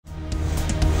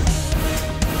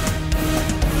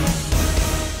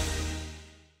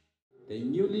The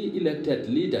newly elected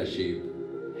leadership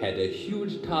had a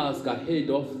huge task ahead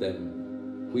of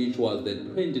them, which was the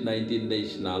 2019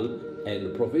 national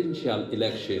and provincial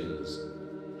elections,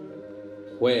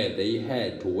 where they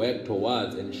had to work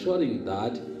towards ensuring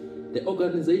that the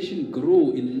organization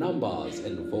grew in numbers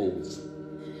and votes.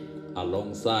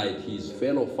 Alongside his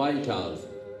fellow fighters,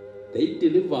 they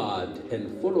delivered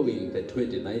and following the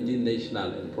 2019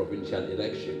 national and provincial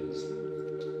elections.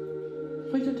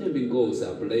 Fighter Thembinkosi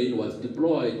Apleni was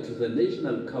deployed to the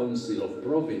National Council of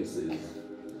Provinces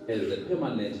as the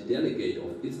permanent delegate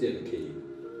of Eastern Cape.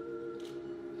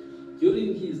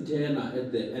 During his tenure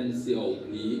at the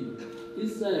NCOP, he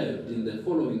served in the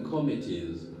following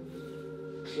committees: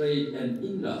 Trade and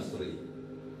Industry,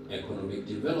 Economic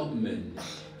Development,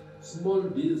 Small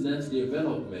Business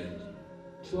Development,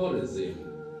 Tourism,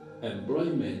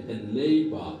 Employment and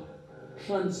Labor,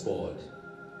 Transport,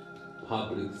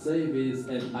 Public Service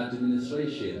and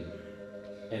Administration,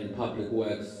 and Public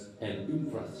Works and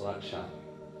Infrastructure.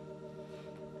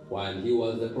 While he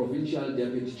was the provincial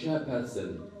deputy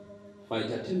chairperson,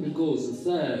 Fighter Thembinkosi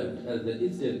served as the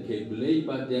Eastern Cape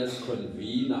Labour Desk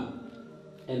convener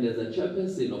and as the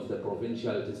chairperson of the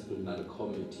Provincial Disciplinary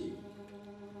Committee.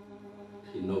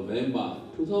 In November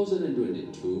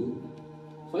 2022,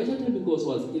 Fighter Thembinkosi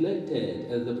was elected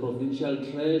as the provincial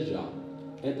treasurer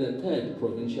at the 3rd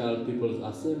Provincial People's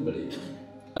Assembly.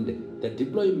 And the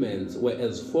deployments were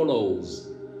as follows: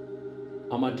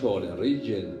 Amatole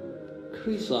region,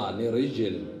 Krisani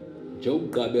region,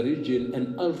 Jogabe region,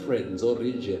 and Alfred Nzo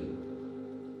region.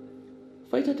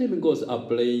 Fighter Thembinkosi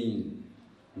Apleni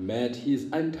met his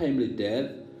untimely death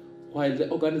while the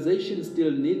organization still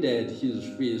needed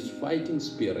his fighting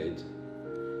spirit.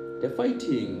 The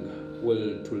fighting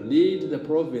will to lead the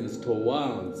province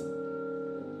towards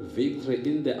victory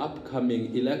in the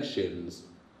upcoming elections.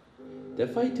 The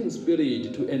fighting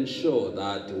spirit to ensure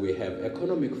that we have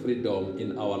economic freedom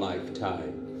in our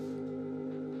lifetime.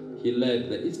 He led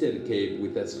the Eastern Cape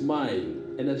with a smile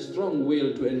and a strong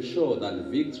will to ensure that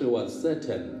victory was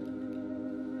certain.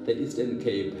 The Eastern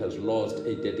Cape has lost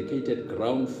a dedicated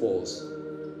ground force,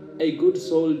 a good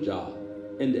soldier,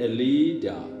 and a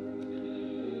leader.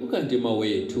 Ukantima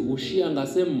wethu ushiya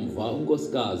ngasemva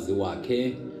unkosikazi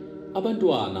wakhe,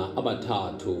 abantwana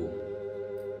abathathu,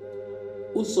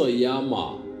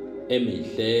 uSoyama,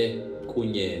 Emihle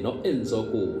kunye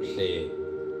noEnzokuhle,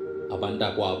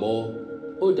 abantakwabo,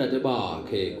 odade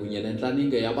bakhe kunye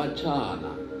nenhlaninge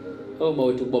yabatshana.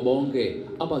 Omawethu kubo bonke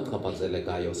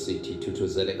abachaphazelekayo sithi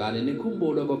thuthuzelekani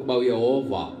nikhumbule okokuba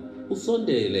uYehova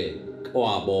usondele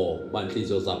kwabo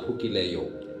banhliziyo zaphukileyo,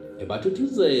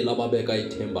 ebathuthuzela ababeka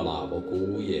ithemba labo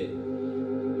kuye.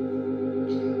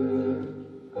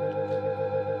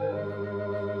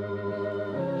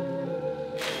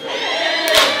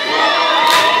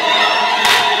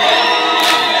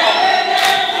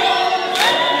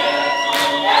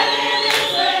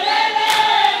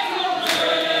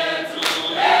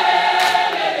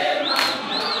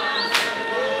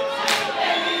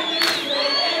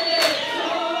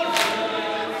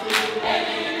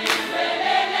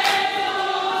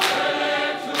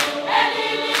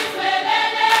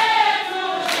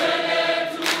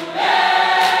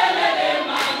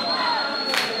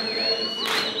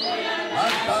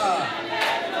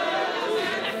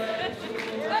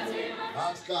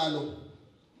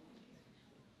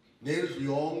 Nendlu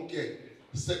yonke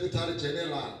Secretary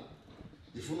General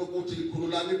ifuna ukuthi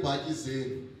likhululane ibhatyi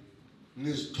zenu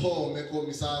nizixhome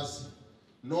komisazi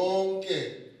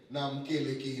nonke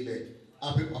namkelekile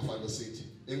apha eBuffalo City.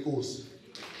 Enkosi.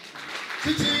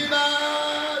 Sithina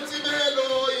tibelo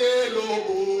yelo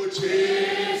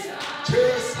buchesa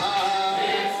chesa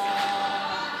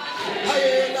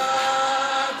hayena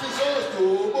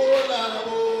tizostubola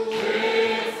bo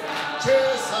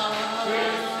chesa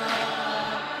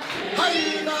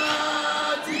hayena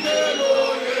tibelo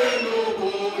yelo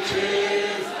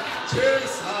buchesa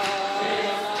chesa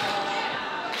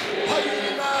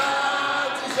hayena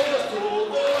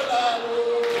tizostubola bo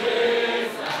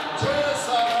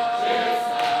chesa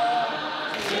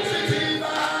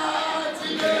sithina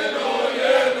tibelo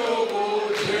yelo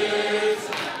buchesa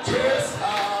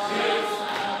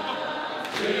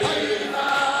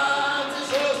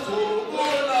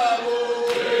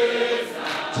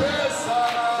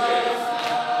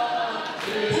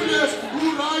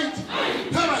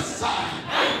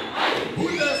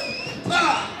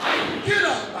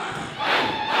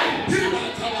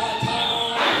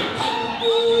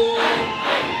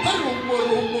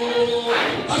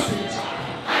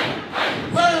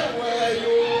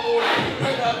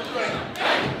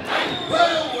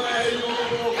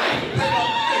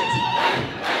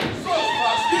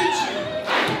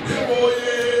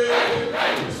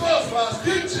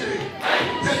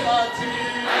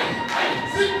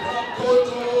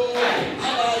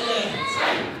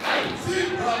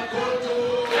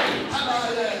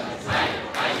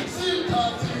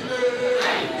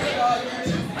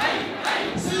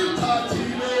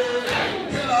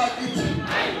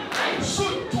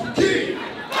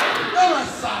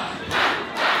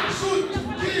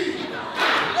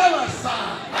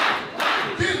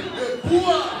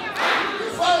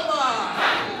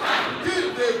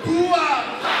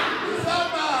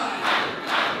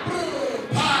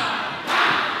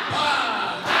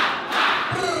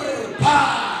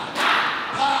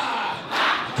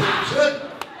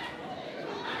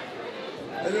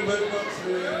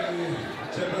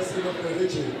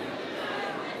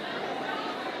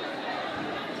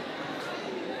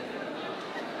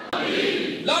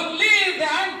Long live the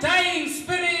undying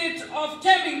spirit of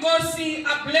Thembinkosi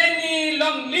Apleni,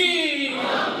 long live.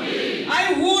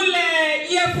 I hule,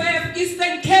 EFF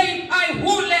Eastern Cape, I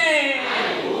hule.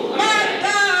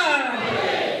 Manda.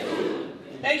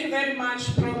 Thank you very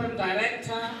much, Program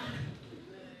Director,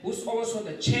 who's also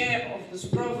the chair of this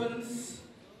province,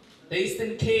 the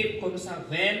Eastern Cape, Commissar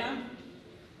Vena.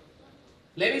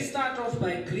 Let me start off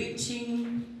by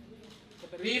greeting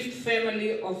the bereaved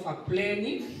family of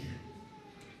Apleni,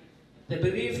 the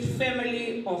bereaved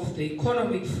family of the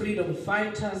economic freedom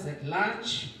fighters at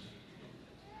large,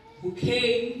 who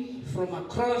came from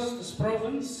across this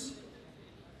province,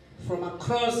 from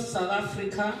across South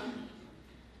Africa,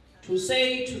 to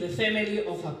say to the family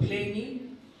of Apleni,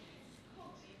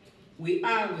 we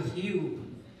are with you.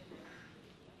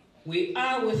 We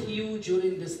are with you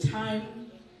during this time,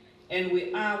 and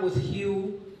we are with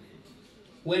you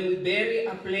when we bury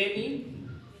Apleni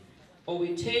or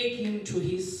we take him to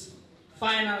his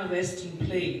final resting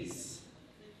place.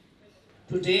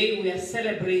 Today we are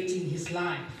celebrating his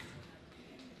life.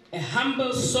 A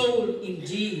humble soul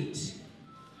indeed,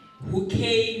 who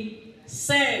came,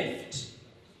 served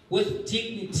with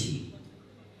dignity.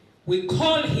 We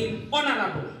call him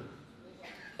honorable.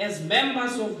 As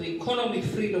members of the economic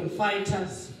freedom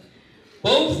fighters,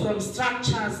 both from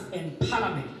structures and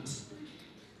parliament,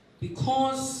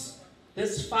 because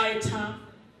this fighter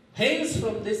hails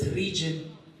from this region,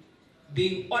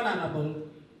 being honorable,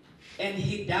 and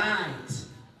he died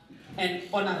an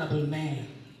honorable man.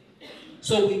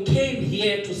 So we came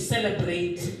here to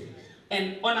celebrate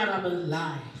an honorable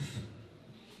life.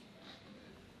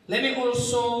 Let me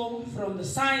also, from the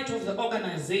side of the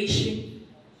organization,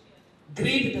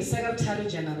 greet the Secretary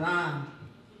General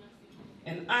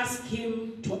and ask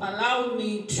him to allow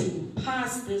me to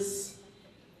pass this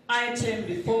item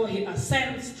before he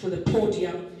ascends to the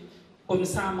podium,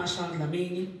 Commissar Marshal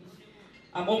Dlamini.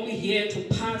 I'm only here to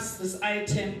pass this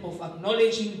item of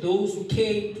acknowledging those who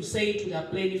came to say to the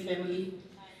Apleni family,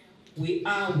 we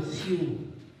are with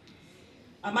you.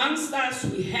 Amongst us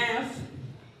we have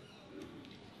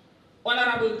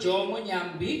Honorable Jomo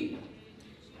Nyambi.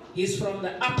 He's from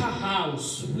the upper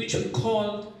house, which we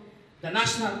call the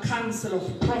National Council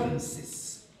of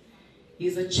Provinces.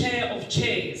 He's a chair of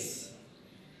chairs.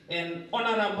 And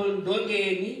Honorable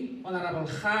Ndongeni, Honorable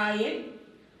Khaye,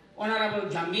 Honorable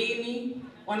Dlamini,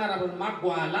 Honorable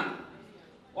Magwala,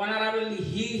 Honorable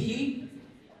Lihihi,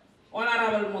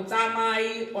 Honorable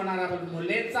Motsamai, Honorable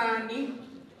Moletsani,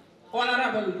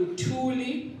 Honorable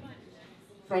Lutuli.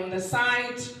 From the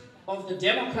side of the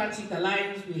Democratic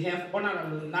Alliance, we have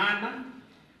Honorable Nana,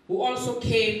 who also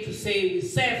came to say we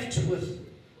served with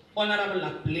Honorable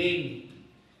Apleni.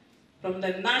 From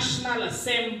the National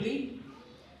Assembly,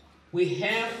 we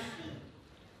have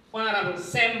Honorable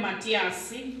Sam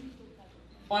Matiasi,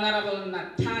 Honorable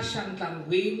Natasha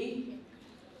Ntlangwini,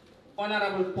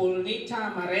 Honorable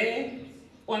Polnita Mare,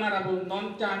 Honorable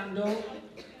Nontando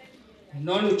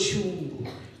Noluchungu.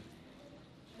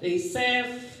 They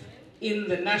serve in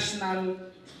the National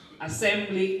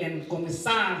Assembly, and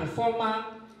Commissar, the former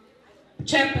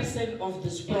chairperson of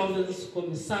this province,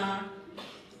 Commissar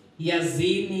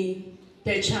Yazini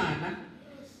Techana.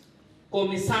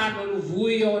 Commissar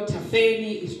Luvuyo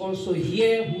Tafeni is also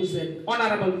here, who's an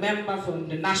honorable member from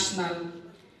the National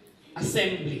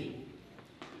Assembly.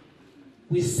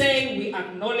 We say we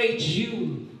acknowledge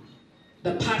you,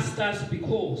 the pastors,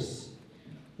 because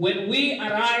when we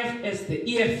arrived as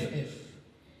the EFF,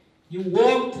 you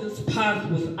walked this path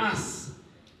with us,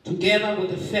 together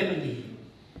with the family.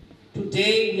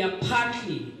 Today we are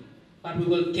partly, but we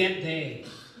will get there,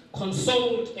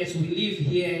 consoled as we live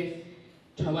here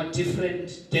to our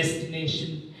different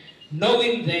destination,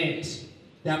 knowing that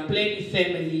the Apleni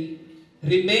family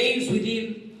remains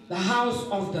within the house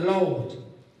of the Lord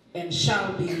and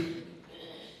shall be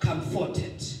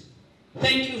comforted.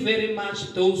 Thank you very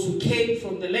much, those who came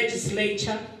from the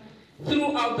legislature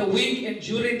throughout the week and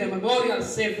during the memorial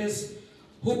service,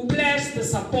 who pledged the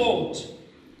support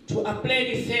to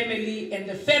Apleni family and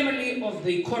the family of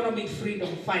the economic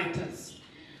freedom fighters.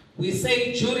 We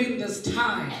say during this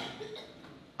time,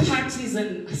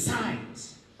 partisan aside,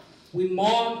 we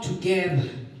mourn together,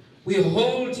 we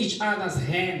hold each other's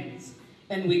hands,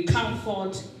 and we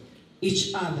comfort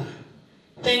each other.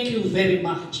 Thank you very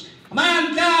much.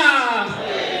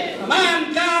 Amanda!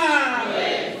 Amanda!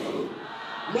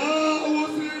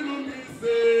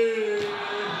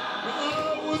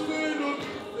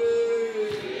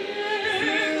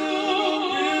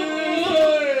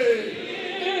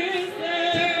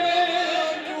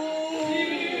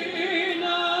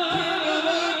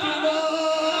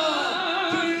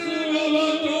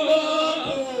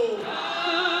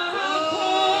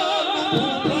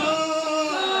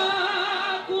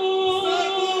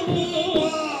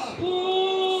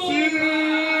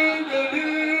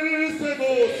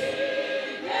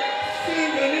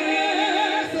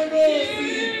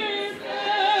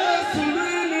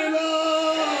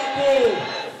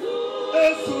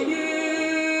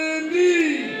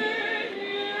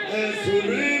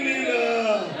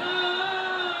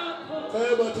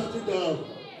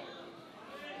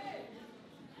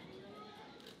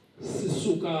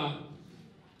 Sisuka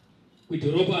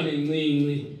kwidorobha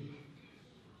encinci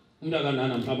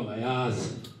umntakanana mhlawumbi akayazi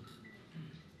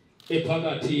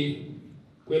ephakathi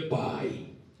kweBhayi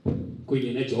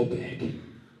kunye neJoburg.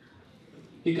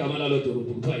 Igama lalo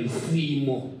dolophu kuthiwa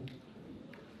iSimo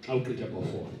xa ugqitha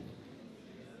ko4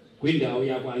 kwindawo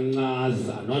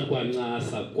yakwaNcaza, not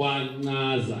kwaNcasa,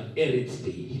 kwaNcaza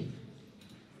eRichtsdale.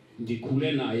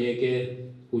 Ndikhule naye ke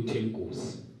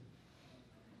uThembinkosi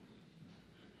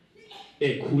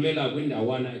ekhulela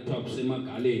kwindawana ekuthiwa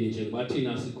kusemagaleni njengoba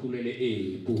thina sikhulele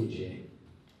eBunje.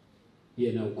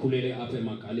 Yena ukhulele apha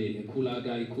emagaleni, ekhula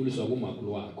ka ikhuliswa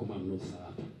kumakhulu wakhe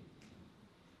uMamNosapho.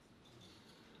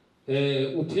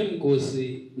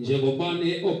 uThembinkosi njengoba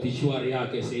neobituary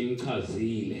yakhe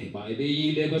seyimchazile ba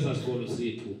ebeyile kwesasikolo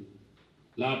sethu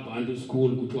la Bantu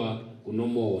School kuthiwa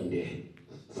kuNomonde.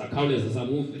 Sakhawuleza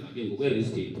samuvela ke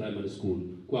ngokweRichtsdale Primary School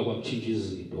kwakutshintsha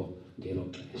izinto ngelo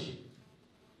xesha.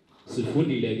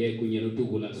 Sifundile ke kunye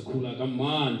noTugula sikhula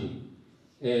kamandi.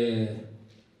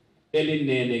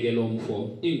 Elinene ke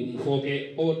lomfo ingumfo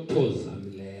ke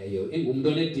othozamileyo, ingumuntu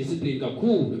onediscipline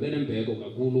kakhulu, benembeko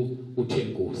kakhulu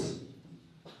uThembinkosi.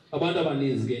 Abantu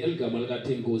abaninzi ke eligama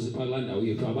likaThembinkosi phakula ndawo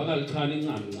yethu abakalichana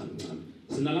incam.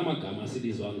 Sinalamagama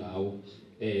silizwa ngawo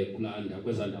kulanda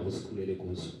kweza ndawo sikhulele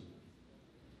kuzo.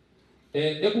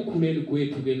 Ekukhuleni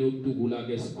kwethu ke noTugula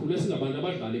ke sikhule singabantu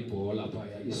abadlala ibhola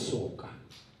phaya isoka.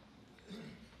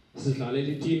 Sidlalela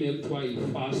iteam ekuthiwa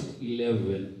iFast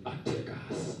 11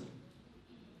 Attackers.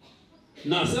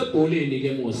 Nasebholeni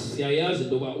ke mos siyayazi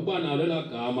into yoba uba nalo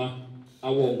elagama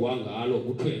awongwa ngalo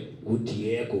kuthiwe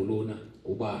nguDiego lona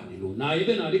ubani lo, naye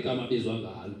benalo igama abizwa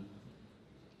ngalo.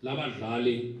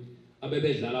 Labadlali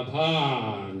abebedlala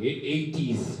phaa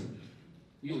nge-80s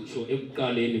uyotsho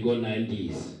ekuqaleni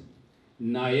ko-90s,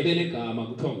 naye benegama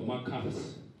kuthiwa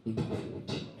nguMakhasi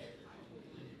Mphafuthi.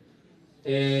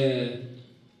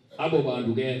 Abo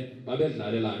bantu ke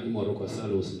babedlalela iMorocco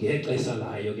Swallows ngexesha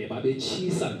layo ke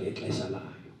babetshisa ngexesha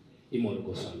layo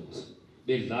iMorocco Swallows.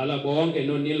 Bedlala bonke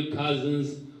noNeil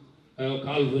Cousins,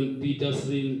 Calvin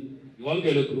Peterson,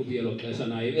 yonke le group yelo xesha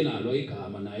naye benalo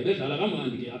igama, naye bedlala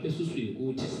kamandi ke apha esuswini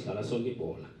kuthi sidlala sonke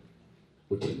ibhola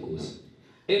uThembinkosi.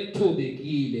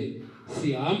 Ekuthobekile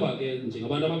sihamba ke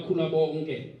njengabantu abakhula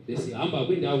bonke besihamba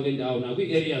kwindawo ngendawo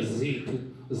nakwi-areas zethu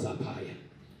zaphaya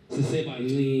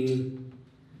sisebancinci.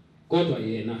 Kodwa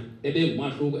yena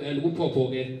ebengumahluko and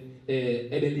kuphopho ke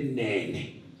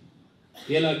ebelinene.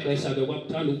 Ngela xesha ke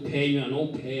kwakuthanda ukuphenywa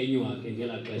nophenywa ke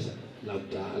ngela xesha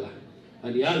lakudala.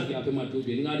 Andiyazi ke apha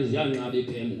emadodeni ingathi ziyanqaba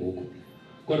iphem ngoku.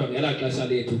 Kodwa ngela xesha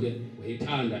lethu ke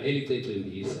wayethanda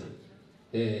elicecembisa.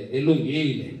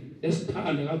 Elungile,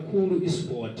 esithanda kakhulu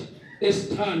isport,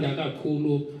 esithanda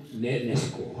kakhulu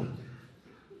nesikolo.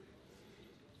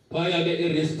 Phaya ke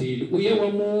eRichtsdale uye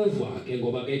wamuva ke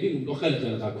ngoba ke ibingumuntu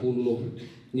okrelekrele kakhulu lo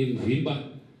nimvimba.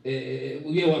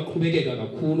 Uye waqhubekeka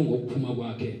kakhulu ngokuphuma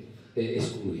kwakhe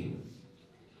esikolweni.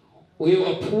 Uye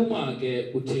waphuma ke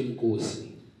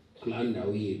uThembinkosi kulaa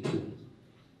ndawo yethu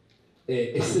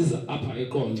esiza apha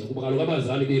eQonce kuba kaloku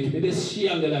abazali bethu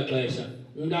bebesishiya ngela xesha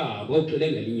umuntu ahamba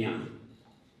uxelengela inyama.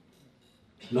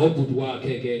 Nobhuti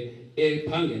wakhe ke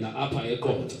ephangela apha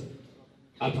eQonce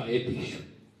apha eBhisho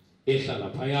ehlala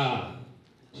phaya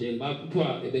njengoba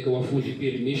kuthiwa ebeke wafunda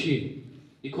iPiri Mission.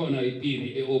 Ikhona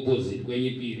iPiri eopposite kwenye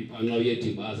iPiri phanxa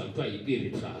uyedimbaza kuthiwa iPiri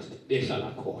Trust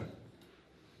behlala khona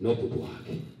nobhuti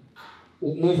wakhe.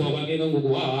 Umuva kwakhe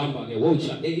ngoku wahamba ke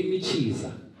wotsha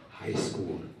eMichiza High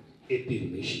School ePiri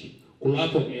Mission.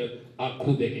 Kulapho ke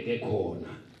aqhubekeke khona.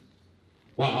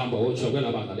 Wahamba wotsha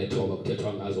kwelabanga lethoba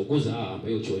kuthethwa ngazo ukuze ahambe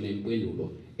eyojoyina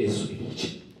impendulo eSwitch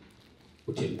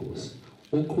uThembinkosi.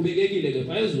 Uqhubekekile ke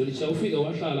phezulu ufika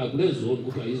wahlala kule zone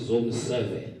kuthiwa izone 7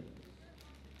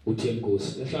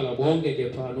 uThembinkosi. Ehlala bonke ke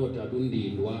phaa noData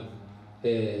uNdindwa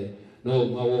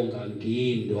noMawonga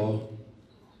Ngindo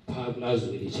phaa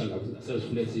kulazwelitsha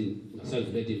ngaselifulethini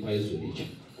phaa ezwelitsha.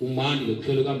 Kumandi ke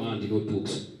kuhlelwe kamandi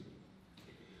noDux.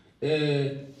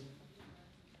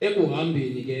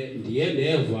 Ekuhambeni ke ndiye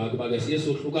ndeva kuba ke siye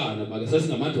sohlukana kuba ke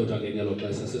sesingamadoda ke ngelo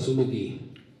xesha sesolukile.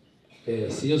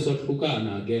 Siye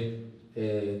sohlukana ke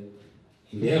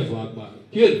ndeva kuba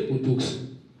ke uDux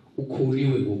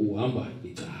ukhuliwe ngokuhamba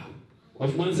icawa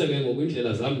wafumaniseke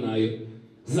ngokwindlela zami nayo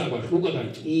sizakwahluka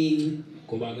kancane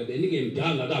ngoba ke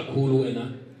beningemdanga kakhulu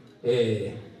wena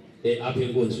apha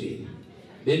enkonzweni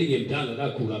beningemdanga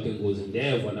kakhulu apha enkonzweni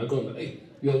ndeva ndaqonda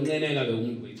uyonqeneka ke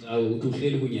umuntu xa uthi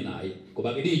uhleli kunye naye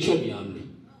ngoba ke liyichomi yam le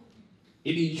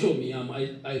ibiyichomi yam.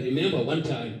 I remember one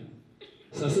time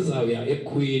sasizawuya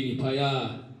ebukhweni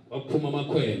phaya wakuphuma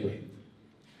amakhwenkwe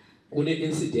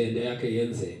kune-incident yakhe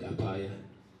yenzeka phaya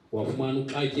wafumana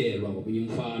uxatyelwa ngomunye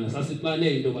umfana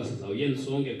sasiplane into yoba sizawuyenza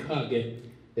sonke qha ke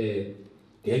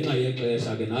ngenxa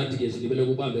yexesha ke nathi ke silibele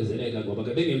kubambezeleka ngoba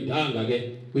ke bengemdanga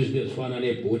ke kwizinto ezifana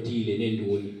neebhotile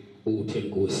neentoni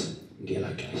uThembinkosi ngela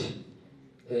xesha.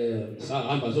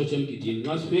 Sahamba sotshe emgidini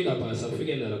nxa sifika phaa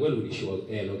safikelela kwelo lishiwa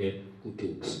elo ke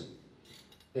uDux.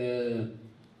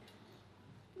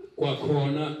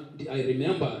 Kwakhona I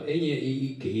remember enye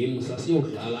igame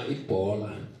sasiyodlala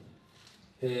ibhola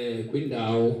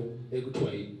kwindawo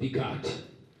ekuthiwa yiPikat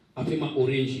apha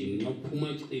ema-orangini xa uphuma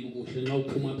icebo kuhle xa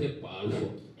uphuma apha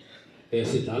eBalfour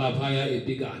sidlala phaya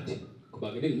ePikat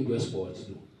ngoba ke bengumuntu wesports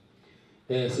lo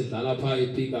sidlala phaya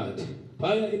ePikat.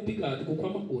 Phaya ePikat kukho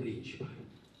ama-orange phaya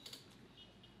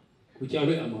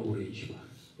kutyalwe ama-orange phaya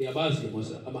uyabazi ke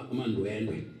mos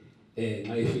amandwendwe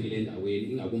xa efikile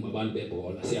endaweni ingakumbi abantu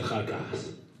bebhola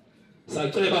siyarhaqasa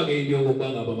saceba ke into yokokuba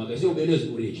ngaba make siyobela ezi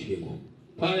orange ke ngoku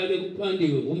phaya ke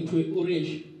kuplantiwe ngumntu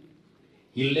we-orange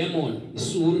yi-lemon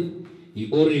isuri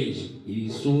yi-orange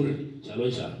yisuri njalo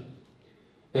njalo.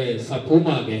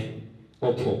 Saphuma ke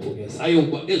ophopho ke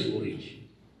sayokuba ezi orange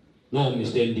no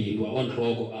Mr Ndindwa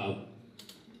onhloko apho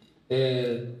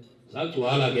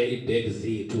zagcwala ke iibhegi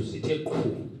zethu zithe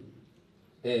qhu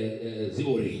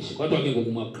zi-orange kodwa ke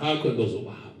ngoku maqhaqhwe nto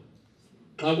zobabo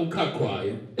xa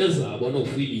kuqhaqhwayo ezabo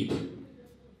noPhilip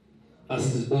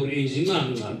asi-orange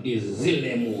ncamncam izi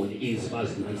ziilemoni izi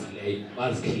bazinanzileyo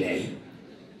bazikhileyo.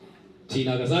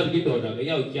 Thina ke sathi indoda ke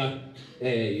iyawutya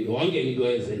yonke into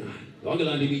ezenayo yonke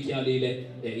laa nto ibityalile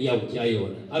iyawutya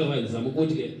yona. Otherwise ndizama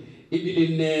ukuthi ke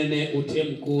ibilinene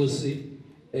uThembinkosi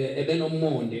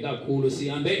ebenomonde kakhulu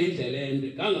sihambe indlela ende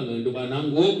kangangento uba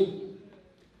nangoku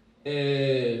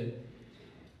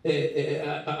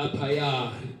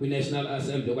aphaya kwi-National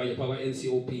Assembly okanye phaa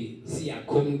kwa-NCOP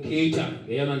siyacommunicata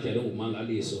ngeyona ndlela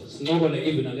engumangaliso sincokole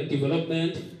even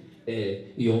nange-development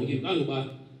yonke into kangoba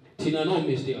thina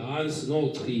no-Mr Hans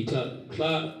nochitha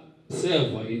xa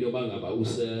seva into yoba ngaba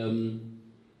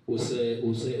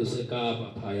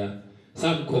usekapa phaya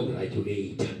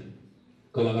samcongratulata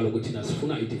ngoba kaloku thina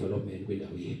sifuna i-development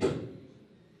kwindawo yethu.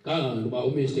 Kangangoba uba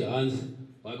uMr Hans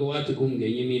wake wathi kum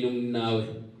ngenye imini umnawe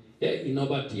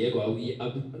inoba Diego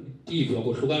akuTV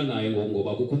wakohlukana naye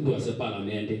ngoba kukho umuntu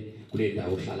wasepalamente kule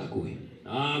ndawo uhlala kuyo.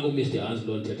 Nanku uMr Hans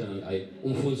lo ndithetha ngaye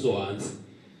umfundisi Hans.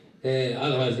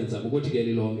 Otherwise ngizama ukuthi ke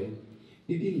lilonke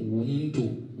ibingumuntu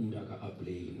umntaka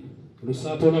Apleni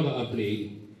lusapho lwaka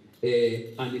Apleni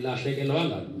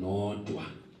anilahlekelwanga nodwa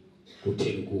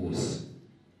uThembinkosi.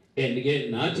 And ke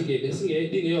nathi ke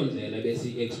besingeyondlela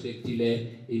besi-expectile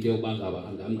into yokuba ngaba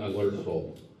angamka ngolu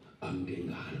hlobo amke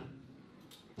ngalo.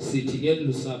 Sithi ke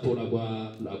lusapho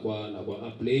lakwa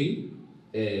Apleni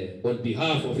on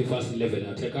behalf of i-First 11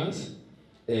 attackers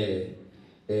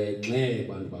nxe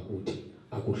bantu bakuthi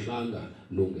akuhlanga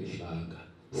lungehlanga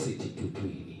sithi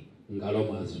tuthwini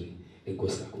ngalo mazwi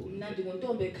enkosi kakhulu. Mna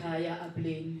ndinguntombi ekhaya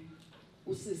Apleni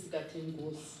usisi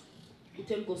kaThembinkosi.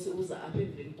 uThembinkosi uza apha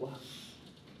emveni kwam.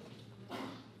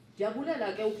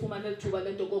 Ndiyabulela ke ufumana lithuba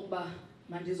lento kokuba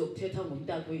mandizokuthetha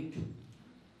ngomntakwethu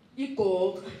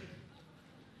igoqa.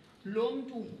 Lo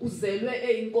mntu uzelwe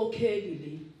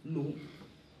eyinkokheli lo.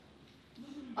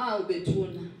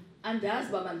 Bethuna andazi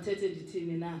uba mandithethe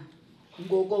ndithini na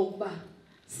ngokokuba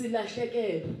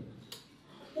silahlekelwe.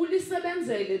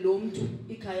 Ulisebenzele lo mntu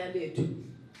ikhaya lethu.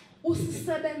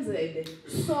 Usisebenzele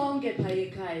sonke phaya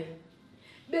ekhaya.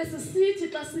 Besisithi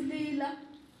xa silila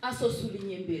asosula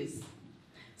inyembezi.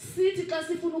 Sithi xa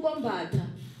sifuna ukombatha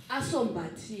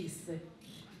asombathise.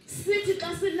 Sithi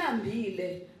xa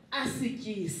silambile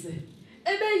asityise.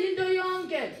 Ebeyinto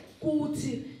yonke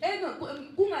kuthi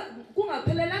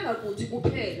kungaphelelanga kuthi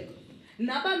kuphela.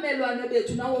 Nabamelwane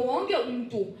bethu nawo wonke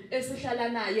umuntu esihlala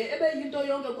naye ebeyinto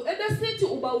yonke ebesithi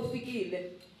uba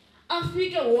ufikile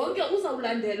afike wonke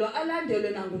uzawulandelwa alandelwe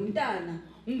nangumntana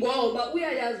ngoba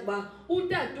uyayazi ba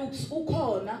uTatux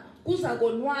ukhona kuza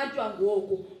konwatywa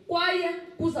ngoku kwaye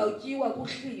kuzawutyiwa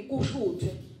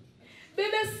kuhluthwe.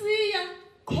 Bebesiya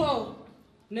qho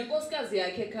nenkosikazi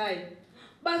yakhe ekhaya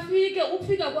bafike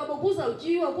ukufika kwabo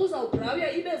kuzawutyiwa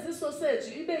kuzawubrawya ibe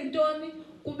zisoseji ibe intoni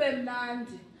kube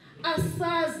mnandi.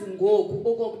 Asazi ngoku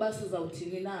okokuba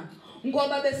sizawuthini na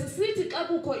ngoba besisithi xa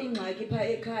kukho ingxaki pha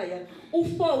ekhaya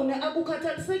ufone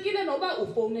akukhathalisekile noba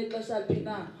ufone ixesha liphi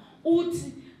na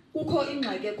uthi kukho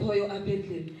ingxaki ekhoyo apha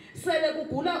endlini sele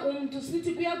kugula umuntu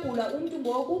sithi kuyagula umuntu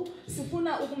ngoku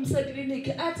sifuna ukumsa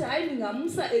ekliniki athi hayi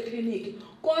ningamsa ekliniki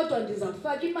kodwa ndiza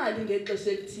kufaka imali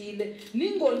ngexesha elithile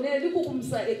ningoneli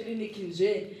kukumsa ekliniki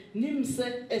nje nimse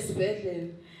esibhedlele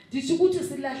ndithi ukuthi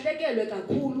silahlekelwe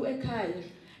kakhulu ekhaya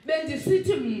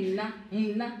bendisithi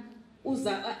mna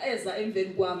uza eza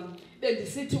emveni kwami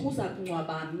bendisithi uza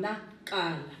kungcwaba mna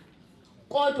qala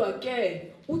kodwa ke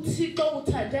uThixo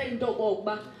uthande into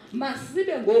kokuba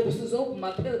masibe ngoku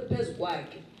sizokuma phezulu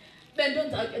kwakhe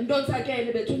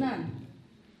bendonzakele bethunani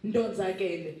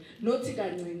ndonzakele nothi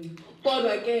kancinci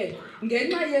kodwa ke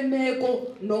ngenxa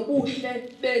yemeko nobuhle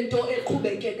bento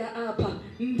eqhubekeka apha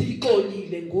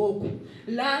ndixolile ngoku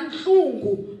la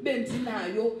nhlungu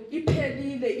bendinayo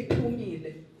iphelile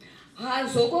iphumile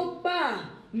hazo kokuba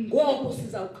ngoku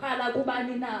sizawukhala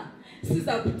kubani na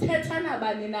siza kuthetha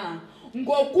nabani na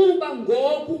ngokuba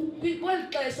ngoku kweli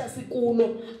xesha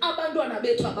sikulo abantwana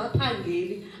bethu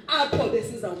abaphangeli apho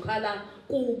besizawukhala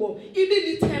kubo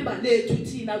ibilithemba lethu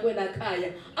thina kwelakhaya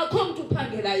akho mntu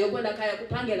uphangelayo kwelakhaya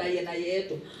kuphangela yena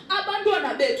yedwa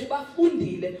abantwana bethu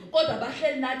bafundile kodwa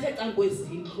bahleli nathi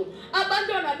ecankwezindlu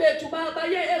abantwana bethu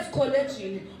baye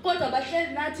ezikolejini kodwa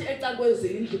bahleli nathi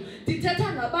ecankwezindlu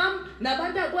ndithetha ngabam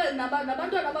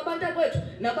nabantwana babantakwethu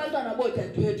nabantwana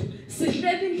bodadewethu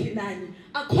sihleli endlinanye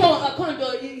akho nto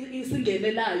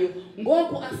isingenelayo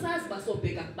ngoku asazi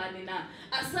basobheka kubani na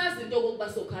asazi into kokuba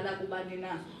sokhala kubani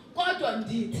na kodwa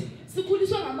ndithi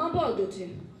sikhuliswa ngamampondo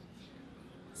thina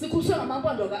sikhuliswa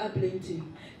ngamampondo kaApleni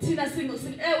thina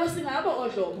ewe singabo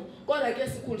odlomo kodwa ke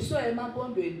sikhuliswe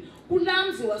emampondweni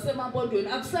kulamzi wasemampondweni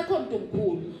akusekho mntu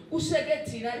mkhulu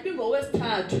kusheke thina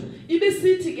ibingowesithathu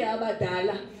ibisithi ke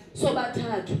abadala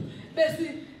sobathathu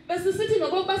besisithi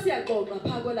nokokuba siyaxoxa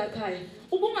phaa kwelakhaya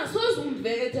ubungasoze umve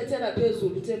ethethela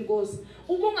phezulu Thembinkosi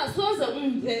ubungasoze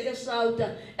umve eshawuta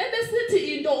ebesithi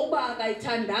into uba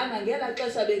akayithandanga ngela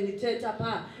xesha benithetha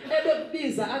phaa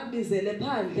ebekubiza akubizele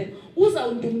phandle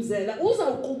uzawundumzela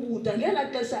uzawuqubuda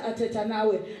ngela xesha athetha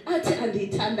nawe athi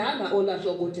andiyithandanga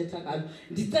olahlobo othetha ngalo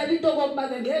ndicela into kokuba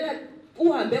ke ngela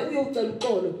uhambe uyocela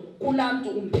uxolo kulamntu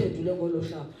umphendule ngolo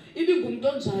hlaba ibingumuntu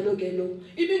onjalo ke lo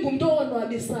ibingumuntu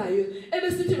owonwabisayo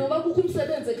ebesithi noba kukho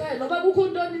umsebenzi ekhaya noba kukho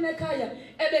ntoni nekhaya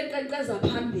ebenqenqeza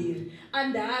phambili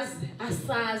andazi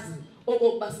asazi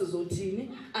okokuba sizothini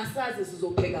asazi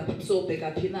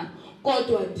sizobheka phi na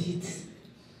kodwa ndithi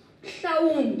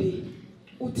mhlawumbi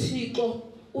uThixo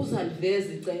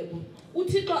uzaliveza icebo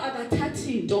uThixo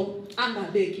akathathi into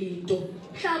angabeki into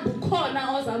mhlawumbi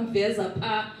ukhona ozamveza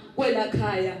pha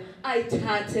kwelakhaya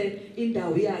ayithathe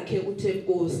indawo yakhe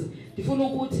uThembinkosi ndifuna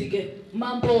ukuthi ke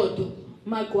Mampondo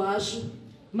Magqwashu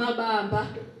Mabamba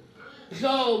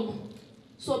Dlomo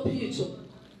Sophitho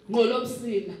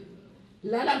Ngqolobusila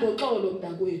lala ngoxolo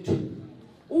mntakwethu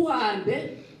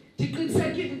uhambe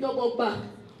ndiqinisekile into kokuba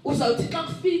uzawuthi xa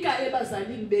kufika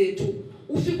ebazalini bethu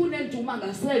ufika unenduma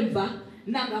ngasemva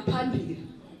nangaphambili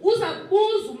uza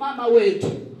kubuza umama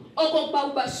wethu okokuba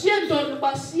ubashiye ntoni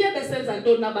ubashiye besenza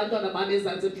ntoni abantwana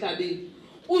babezantsi emhlabeni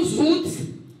uzuthi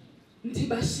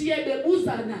ndibashiye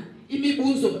bebuzana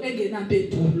imibuzo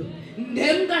engenampendulo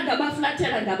ndemka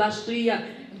ndabaflathela ndabashiya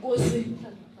Nkosi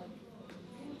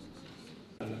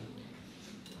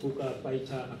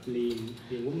uka-Fighter Apleni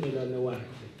ngummelwane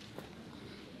wakhe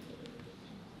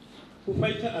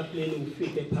u-Fighter Apleni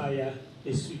ufike phaya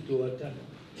eSweetwater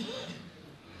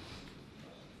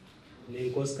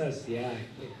nenkosikazi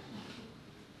yakhe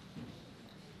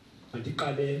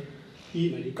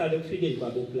mandiqale ukufike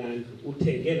kwabo kulaa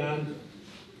uthenge laa ndlu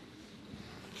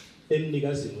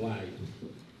emnikazini wayo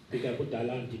fika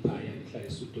kudala ndiphaya ndihlala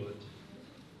eSweetwater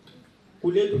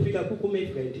kule ndlu ufika kukho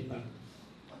umefrendi phaa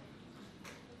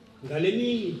ngale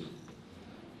mini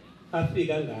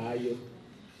afika ngayo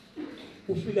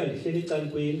ufika ndihleli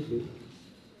ecankwendlu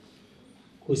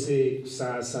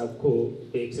kusekusasa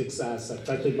kusekusasa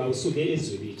cace uba usuke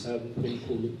eZwelitsha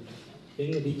umkhulu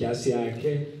enxiba idyasi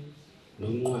yakhe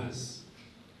nomnqwazi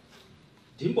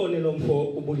ndimbone lo mfo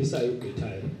ubulisayo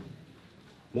ugqithayo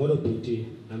molo bhuti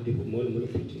nam ndivumolo molo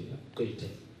bhuti gqitha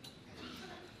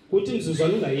kuthi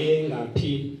mzuzwana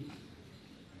ungayengaphi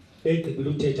egqibile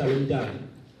uthetha lo mntana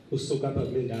usuka apha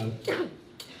kule ndawo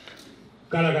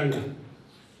kala kanga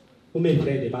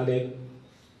umefrende baleko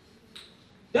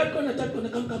Dadkona,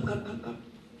 come.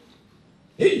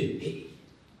 Hey.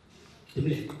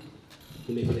 Dimleko.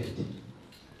 Umefrende.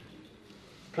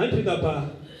 Kanti kapha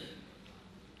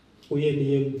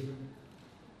uyemiyem.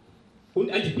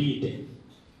 Andibide.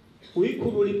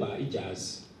 Uyikhulula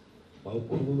ijazi.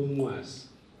 wawukhulula umnqwazi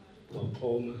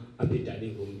waqoma apha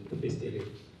edaleni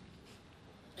ngomfesteleni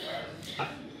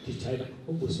nditshayela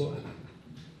ubuso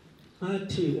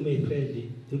athi my friend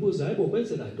ndibuza hayi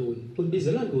bokwenzela ntoni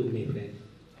ubizela ntoni my friend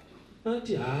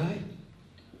athi hayi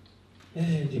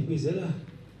ndibizela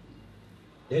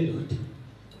le ndoda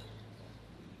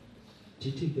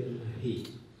ndithi ke hey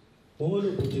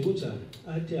molo bhuti kunjani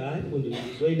athi hayi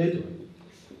ndizwe le ndoda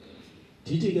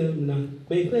ndithi ke mna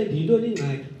my friend yintoni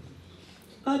ingxaki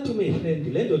athi my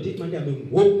friend le ndoda ithi mandihambe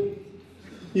ngoku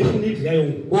ifuna indlu yayo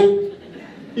ngoku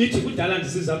ithi kudala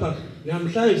ndisiza apha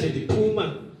namhlanje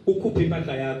ndiphuma ukhupha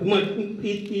impahla yakho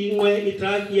inqwe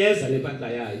itruck yeza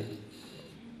nempahla yayo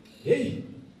hey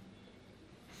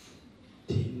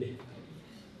thine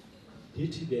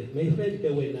ndithi ke my friend ke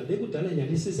wena bekudala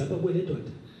nyani isiza apha kwele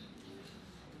ndoda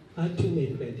athi my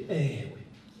friend ewe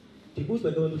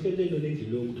ndibuza ke wena uhlele into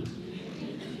lendlu lomntu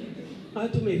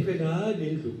athi my friend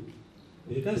le ndlu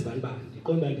bekazi bani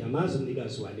ndiqonda ndiyamazi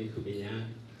umnikazi wale ndlu benyana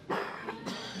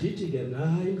ndithi ke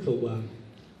hayi mhlobo wami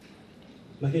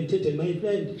make ndithethe my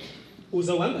friend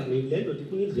uzawuhamba nini le ndoda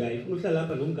ifuna indlu yayo ifuna uhlala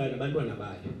apha nomngane abantwana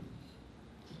bayo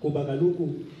kuba kaloku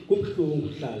kubuhlungu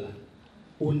uhlala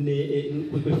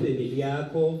kwifemeli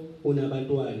yakho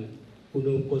unabantwana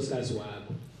unonkosikazi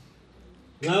wakho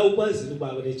nxa ukwazile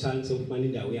ukuba une-chance ufumana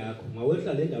indawo yakho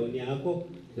mawehlala endaweni yakho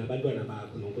nabantwana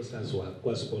bakho nonkosikazi wakho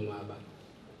kwazi ukonwaba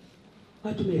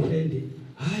athi my friend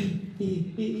hayi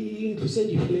indlu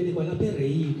sendiyifumene kwalapha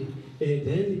ereyini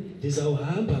then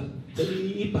ndizawuhamba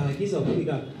ibhaki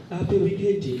izawufika apha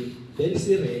ewikendini then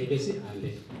sireke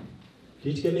sihambe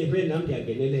ndithi ke my friend nam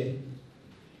ndiyangenelela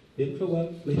bemhlobo wam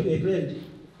my friend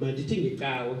mandithi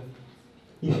ngecawe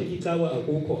ifika icawe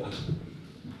akukho apha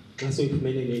xa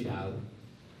soyifumene le ndawo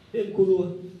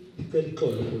emkhulu ndicela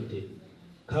ixolo kude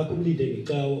khapha umlinde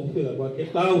ngecawe ufika kwakhe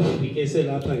xa ufike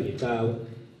selapha ngecawe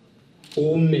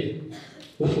ume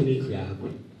ufune indlu yakho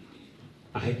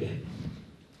hayi ke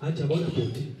athi abona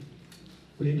bhuti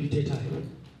kule nto ithethayo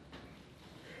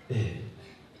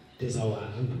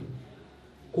ndizawuhamba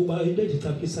kuba into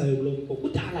endicaphisayo kulo mfo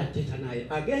kudala ndithetha naye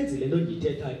akenzi le nto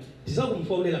ndiyithethayo ndiza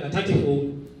kumfowunela kathatha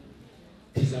ifowuni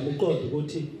ndizama uqonda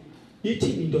ukuthi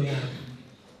ithini into yakho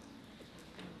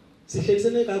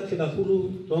sihlelisene kakuhle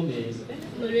kakhulu nomeza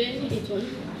molweni ndijoni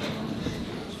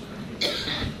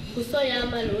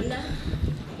usoyama lona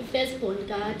i-firstborn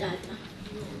katata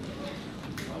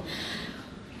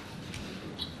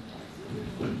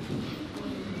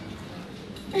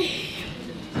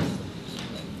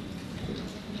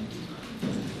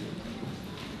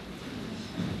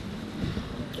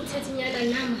uthetha inyana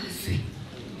namazwi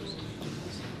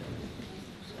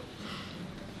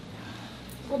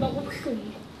kuba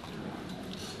kubuhlungu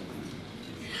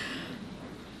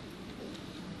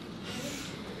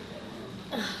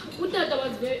Utata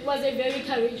was a very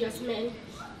courageous man.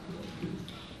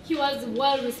 He was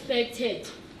well respected.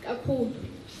 Kakhulu.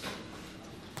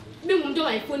 Bengumuntu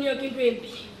ongayifuni yonke into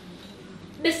embi.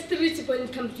 Be-street when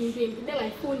it comes to into embi.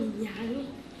 Bengayifuni nyani.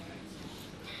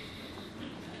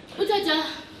 Utata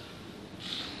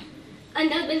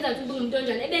andazi benza ukuthi bengumuntu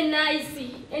onjani. Ebe nice,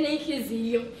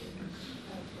 enenhliziyo.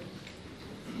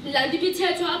 La nto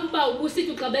ibithethwa apho uba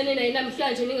ubusithi uxabene naye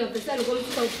namhlanje ningavisani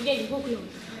ngomsuka ufike ngikukhona.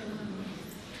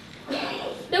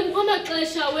 Bekukho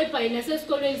amaxesha webhayi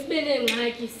nasesikolweni sibe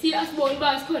neengxaki asibone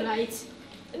uba asikho right.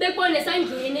 Bekubone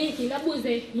sangene endlini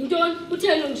abuze yintoni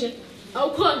utheni nje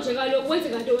awukho nje kaloku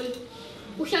wenzeka ntoni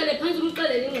uhlale phantsi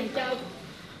umxelele ingxaki yakho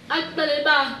akuxelele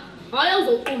uba hayi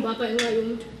awuzoqumba apha ngenxa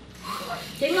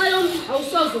yomntu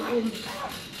awusoze uqumba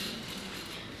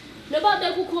noba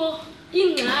bekukho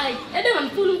ingxaki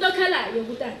ebengamfuni umntu okhalayo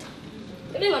kutata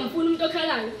ebengamfuni umntu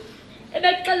okhalayo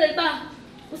ebekuxelele uba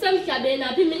usemhlabeni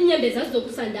apha inyembezi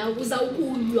azizokusandawo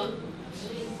uzawukulwa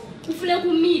kufuneka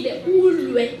umile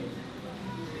ulwe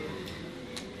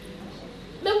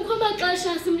bekukho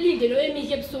amaxesha simlinde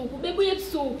noyemike ebusuku bebuye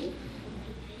ebusuku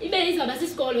ibe izawuba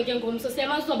sisikolo ke ngomso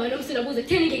siyamazi uzoba nomsila buze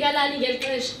kutheni ngekalali ngeli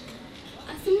xesha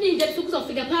asimlinde ebusuku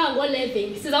uzawufika phaa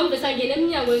ngo-11 sizawumvesa ngene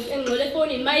emnyango engxole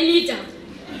efowunini mayilida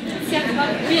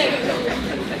siyakubabuye ke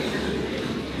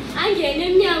angene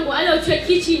emnyango alothiwe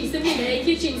ekitchen simlinde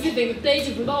ekitchen sive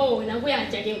ngeplate vuba wona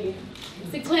kuyatya ke ngoku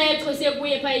sichwechwe siye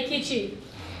kuye phaa ekitchen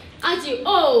athi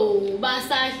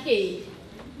basahle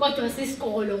kodwa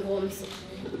sisikolo ngomso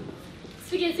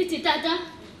sifike sithi tata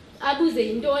abuze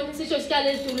yintoni sisho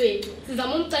sihlale ezitulweni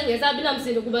sizama umcengeza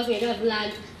abinamsindo kuba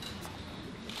singekavulali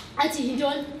athi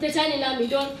yintoni thethani nami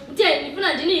yintoni utheni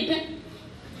nifuna ndiniphe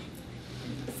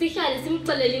sihlale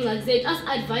simxelele ingxaki zethu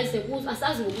asi-advise kuzo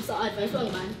asazi ngoku sa-advayiswa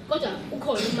ngubani kodwa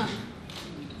ukhona umama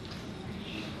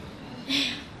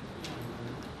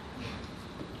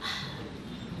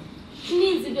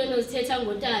uzothetha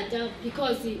ngotata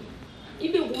because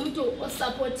ibe ngumuntu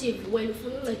osupportive wena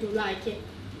ufuna uncedo lwakhe.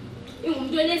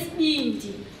 Ingumuntu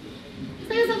onesibindi.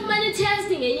 Sake safumana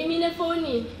i-test ngenye imini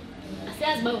efowunini.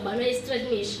 Asiyazi uba ngubani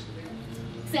wayestraightisha.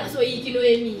 Singasoyiki into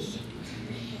emihle.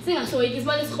 Singasoyiki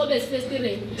simane sikrobe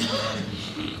esifestireni.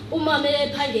 Umama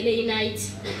ephangele i-night.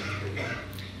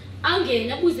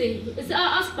 Angena abuze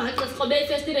asibhaxe sikrobe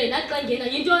efestireni athi xa ngena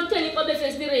yintoni theni ikrobe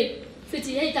efestireni.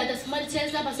 Sithi hey tata sifumana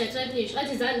i-test lapha siyastraightisha.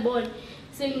 Athi zandibona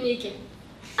simnike.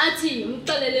 Athi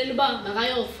umxeleleni uba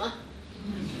makayofa.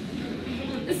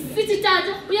 Sithi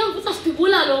tata uyamvusa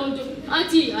sidubula lo muntu.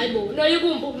 Athi hayibo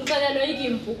noyikumpu umxelela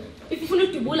noyikimpu. If ufuna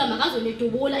udubula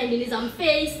makazonidubula and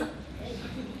nizamfeyisa.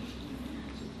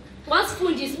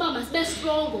 Wasifundisa uba masibe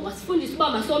strong, wasifundisa uba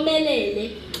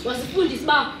masomelele, wasifundisa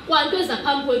uba kwanto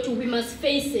ezaphambi kwethu we must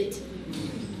face it.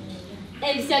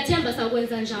 And siyathemba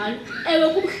sakwenza njalo. Ewe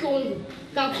kubuhlungu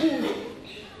kakhulu.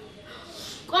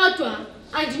 Kodwa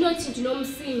andinothi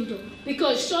ndinomsindo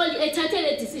because surely ethathe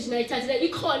le decision ayithathile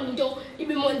ikhona into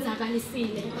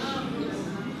ibimonzakalisile.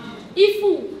 If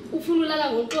ufuna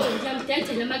ulala ngoxolo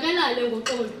ndiyamdedela makalale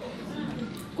ngoxolo.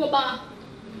 Ngoba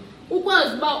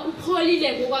ukwazi uba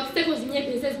upholile ngokwakusekho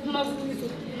zinyembezi eziphuma kuzo.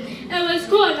 Ewe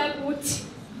sikhona kuthi.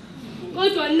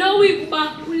 Kodwa knowing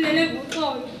uba ulele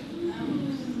ngoxolo.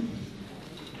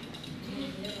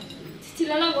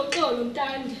 Silala ngoxolo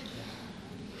mntanda.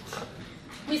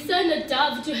 We send a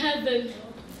dove to heaven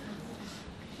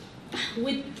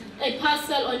with a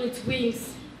parcel on its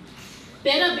wings.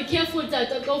 Better be careful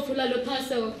that go full of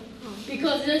parcel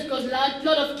because there's got a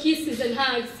lot of kisses and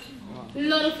hugs, a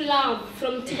lot of love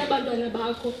from thina bantwana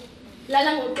bakho.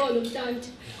 Lala ngoxolo mntanta.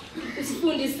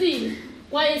 Usifundisile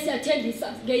kwaye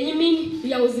siyathembisa ngenye imini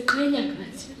uyawuziqhenya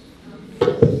ngathi.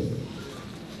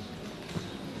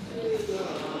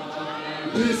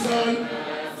 Listen,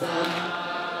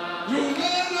 you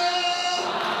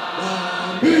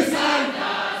listen,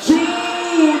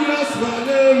 Julius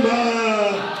Malema.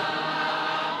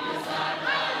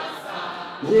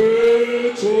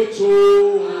 Wechocho,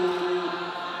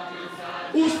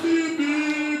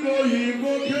 ustibigo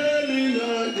yingo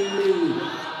kelingani.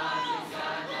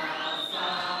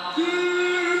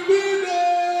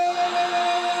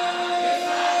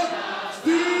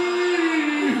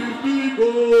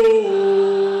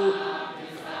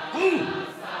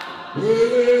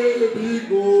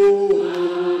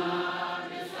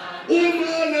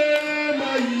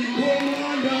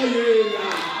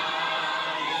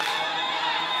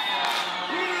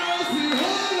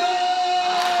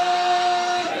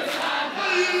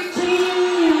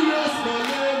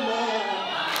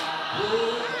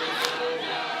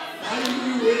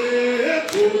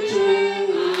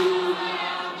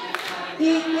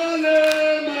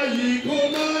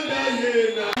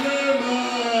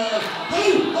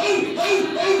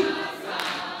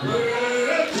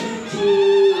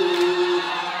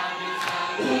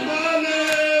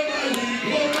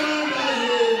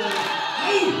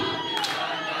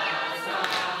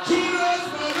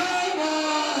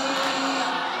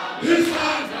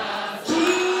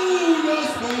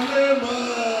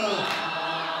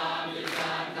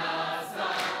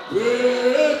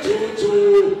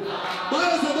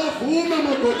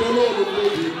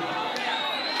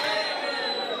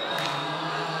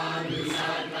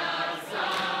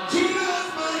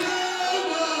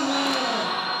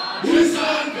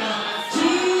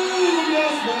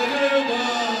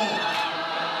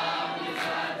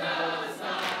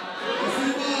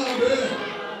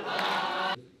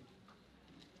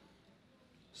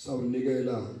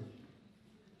 Sawunikela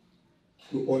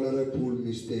Honorable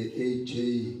Mr. AJ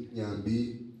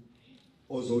Nyambi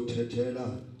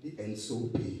ozothethela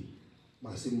iNSOP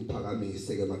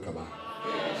masimphakamisa ke maqabane.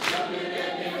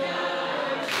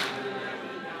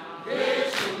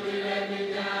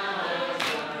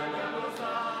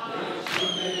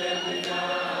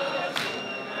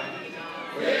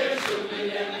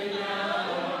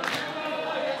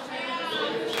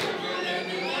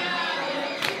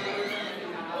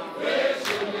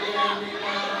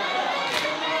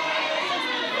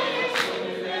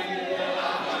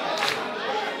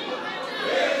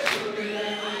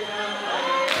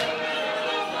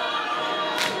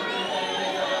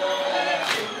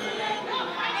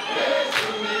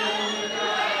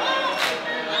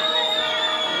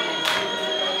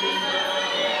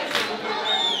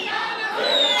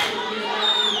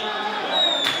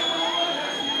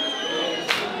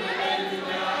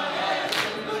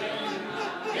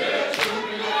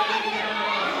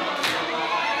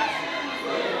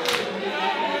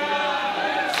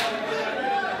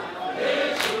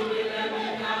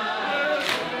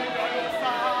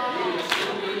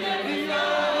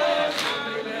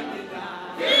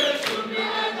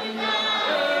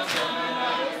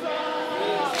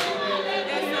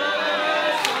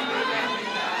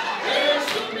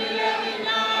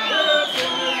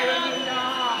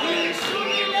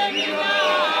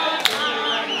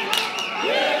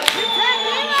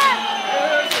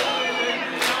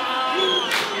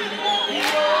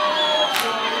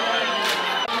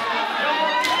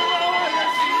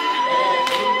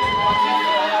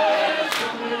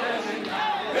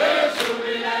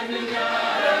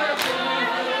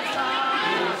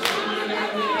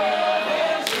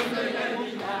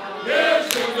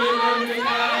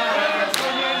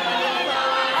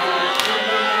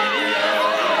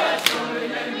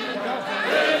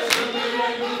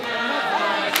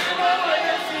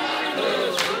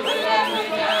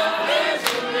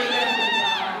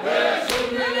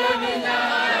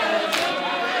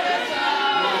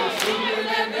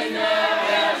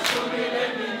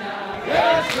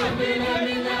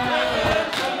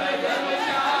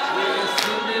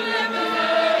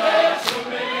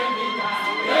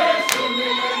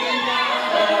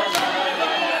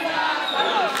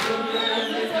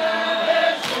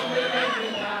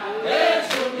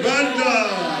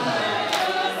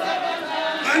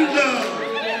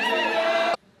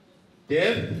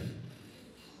 Death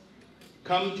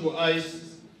comes to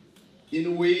us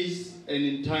in ways and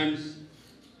in times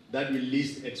that we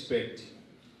least expect.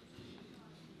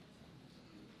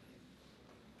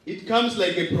 It comes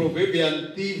like a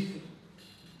proverbial thief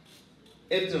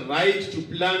at right to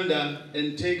plunder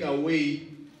and take away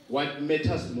what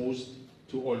matters most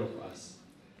to all of us.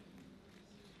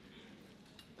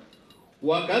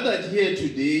 We are gathered here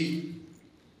today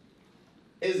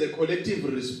as a collective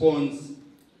response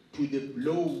to the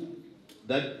blow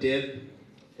that death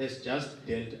has just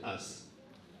dealt us.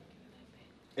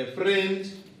 A friend,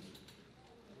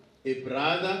 a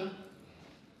brother,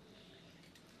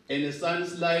 and a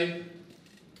son's life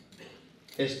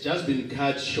has just been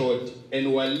cut short,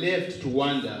 and we're left to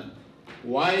wonder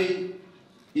why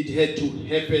it had to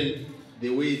happen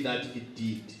the way that it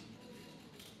did.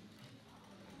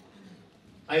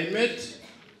 I met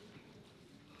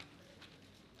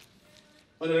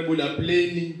Honorable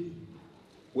Apleni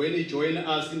when he joined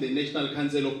us in the National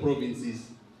Council of Provinces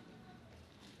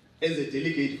as a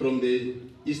delegate from the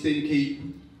Eastern Cape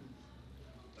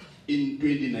in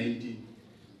 2019.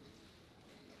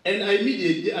 And I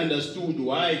immediately understood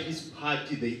why his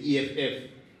party, the EFF,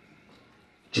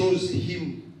 chose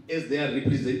him as their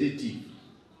representative.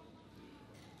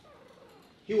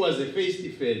 He was a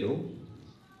feisty fellow,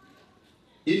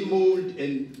 in mold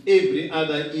and every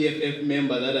other EFF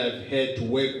member that I've had to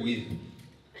work with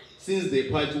since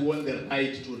the party won the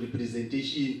right to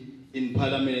representation in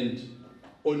Parliament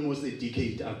almost a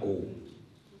decade ago.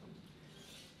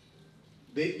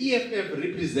 The EFF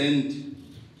represent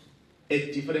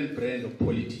a different brand of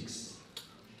politics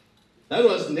that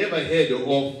was never heard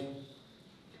of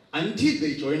until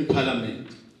they joined Parliament.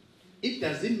 It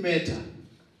doesn't matter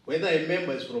whether a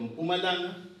member is from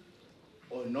Mpumalanga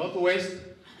or Northwest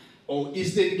or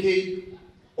Eastern Cape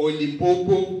or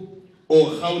Limpopo or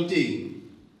Gauteng.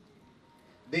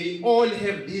 They all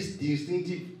have this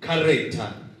distinctive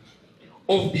character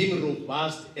of being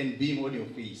robust and being on your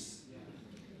face.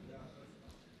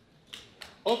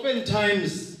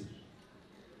 Oftentimes,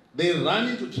 they run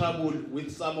into trouble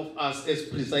with some of us as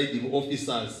presiding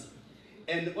officers.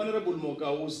 And Honorable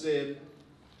Mokause,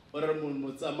 Honorable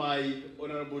Mutsamai,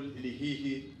 Honorable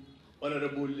Lihihi,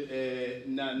 Honorable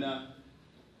Nana,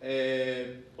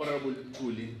 Honorable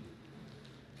Tuli,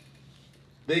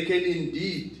 they can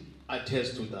indeed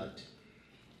attest to that.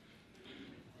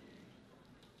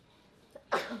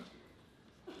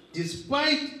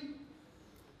 Despite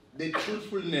the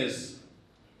truthfulness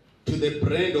to the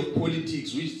brand of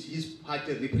politics which his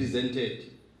party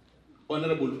represented,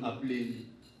 Honorable Apleni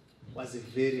was a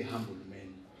very humble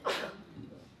man.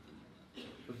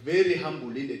 Very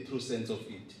humble in the true sense of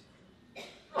it.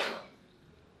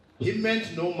 He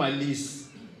meant no malice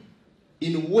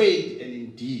in word and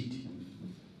in deed.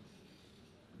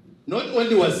 Not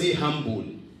only was he humble,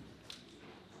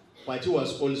 but he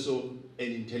was also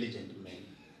an intelligent man.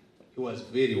 He was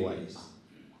very wise.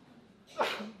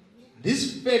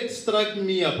 This fact struck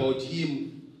me about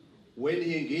him when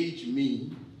he engaged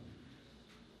me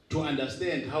to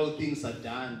understand how things are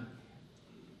done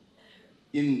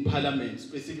in Parliament,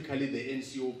 specifically the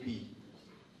NCOP.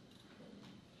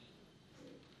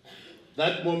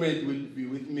 That moment will be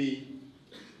with me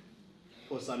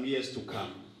for some years to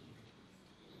come.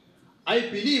 I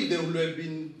believe there will have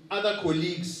been other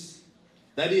colleagues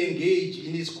that he engaged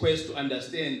in his quest to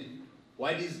understand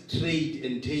what is trade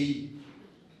entail.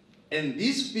 And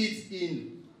this fits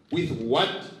in with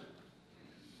what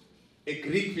a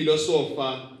Greek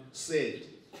philosopher said,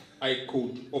 I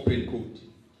quote, open quote,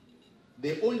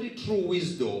 "The only true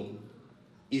wisdom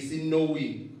is in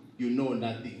knowing you know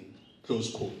nothing,"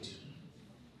 close quote.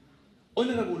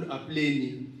 Honorable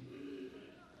Apleni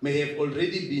may have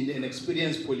already been an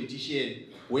experienced politician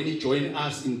when he joined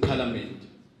us in Parliament,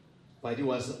 but he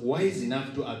was wise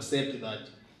enough to accept that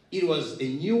it was a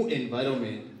new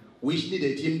environment which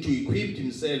needed him to equip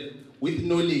himself with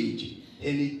knowledge,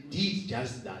 and he did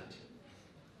just that.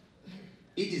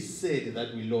 It is said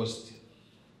that we lost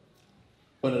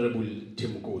Honorable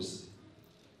Thembinkosi.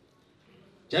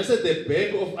 Just at the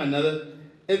back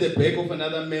of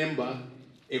another member,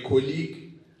 a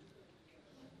colleague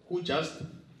who just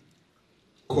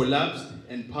collapsed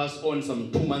and passed on some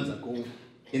 2 months ago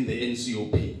in the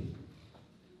NCOP.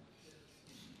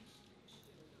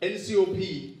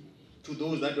 NCOP, to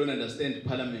those that don't understand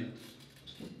Parliament,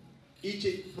 each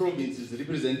province is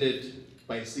represented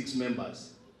by 6 members.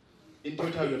 In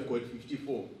total, we have got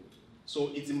 54.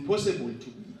 So it's impossible to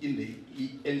be in the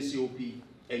NCOP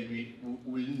and we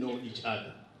will know each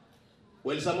other.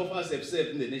 Well, some of us have served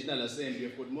in the National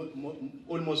Assembly. We've got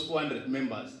almost 400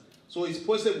 members. So it's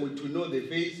possible to know the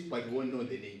face, but we won't know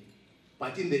the name.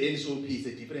 But in the NSOP, it's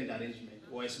a different arrangement,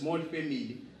 or a small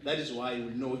family. That is why we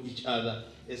know each other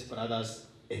as brothers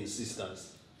and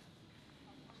sisters.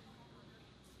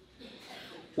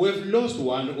 We've lost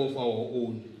one of our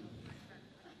own,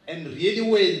 and really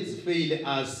words fail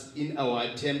us in our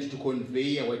attempt to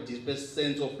convey our deepest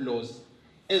sense of loss,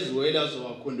 as well as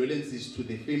our condolences to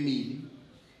the family,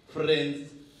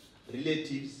 friends,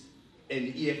 relatives,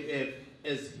 and EFF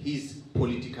as his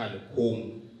political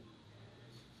home.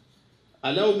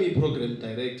 Allow me, Program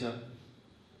Director,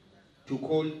 to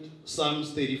quote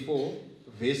Psalms 34,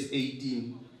 verse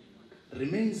 18,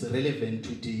 remains relevant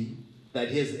today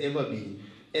that has ever been,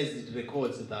 as it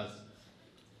records thus,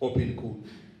 open quote.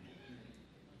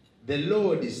 The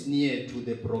Lord is near to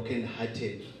the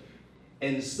brokenhearted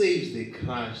and saves the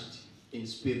crushed in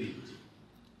spirit,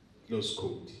 close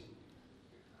quote.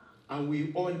 Are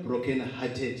we all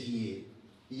brokenhearted here?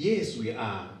 Yes, we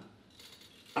are.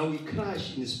 Are we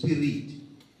crushed in spirit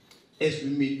as we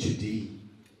meet today?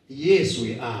 Yes,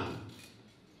 we are.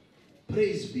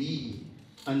 Praise be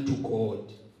unto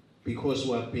God, because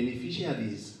we are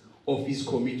beneficiaries of his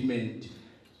commitment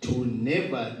to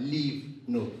never leave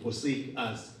nor forsake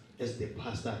us, as the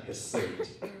pastor has said.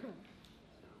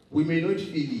 We may not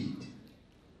feel it,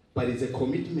 but it's a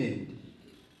commitment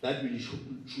that we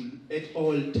should at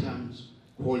all times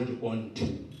hold on to.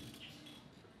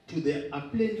 To the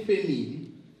Apleni family,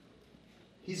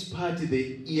 his party,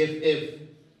 the EFF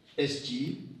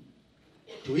SG,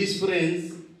 to his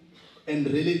friends and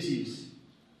relatives,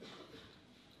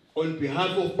 on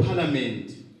behalf of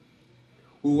Parliament,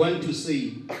 we want to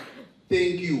say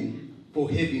thank you for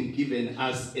having given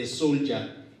us a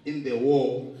soldier in the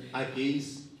war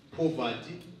against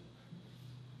poverty,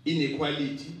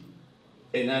 inequality,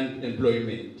 and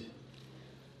unemployment.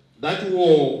 That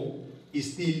war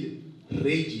is still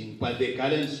raging, but the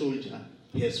gallant soldier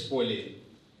has fallen.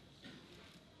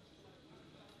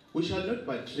 We shall not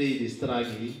betray the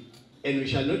struggle, and we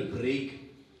shall not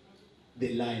break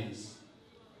the lines.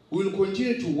 We will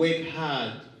continue to work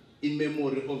hard in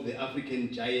memory of the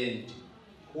African giant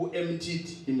who emptied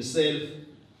himself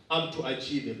up to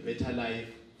achieve a better life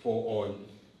for all.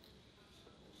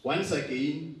 Once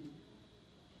again,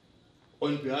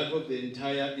 on behalf of the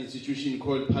entire institution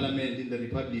called Parliament in the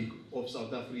Republic of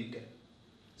South Africa,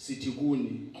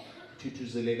 Sitiguni,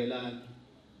 Tutuzelegalani,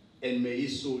 and may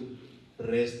his soul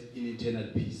rest in eternal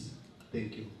peace.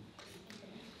 Thank you.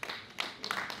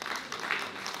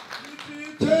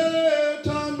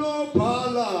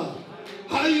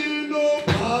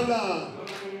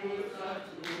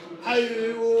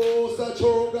 Hayo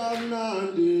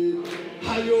sachogamnandi,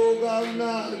 hayo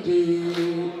gamnandi.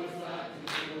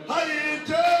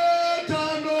 Hayiteta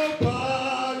no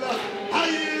pala,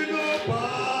 hayi no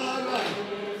pala.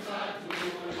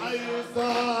 Hayisa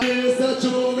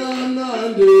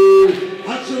sachogamnandi,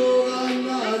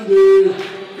 hachogamnandi.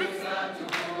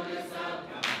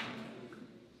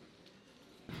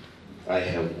 I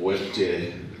have worked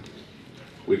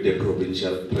with the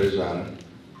provincial treasurer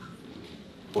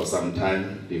for some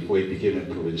time before he became a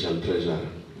provincial treasurer.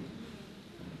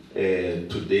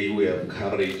 Today we have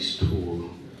courage to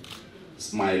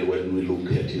smile when we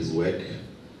look at his work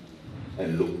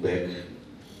and look back.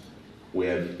 We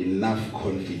have enough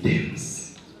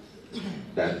confidence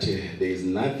that there is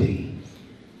nothing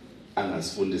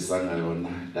angasifundisanga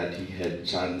yona that he had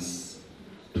chance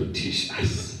to teach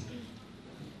us.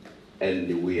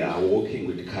 And we are working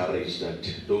with courage that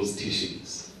those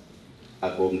teachings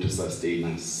are going to sustain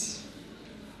us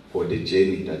for the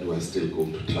journey that we are still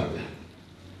going to travel.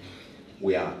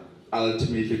 We are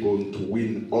ultimately going to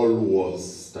win all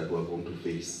wars that we are going to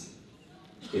face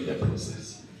in the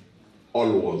process.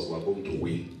 All wars we are going to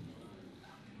win.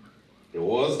 The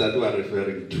wars that we are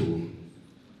referring to,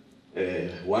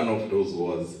 one of those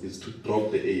wars is to drop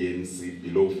the ANC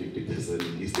below 50%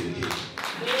 in Eastern Cape.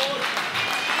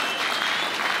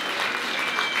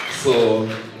 So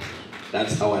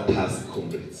that's our task,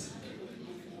 comrades.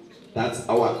 That's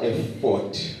our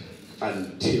effort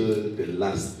until the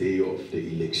last day of the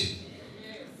election.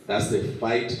 That's the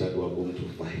fight that we're going to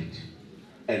fight.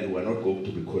 And we're not going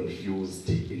to be confused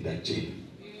in that journey.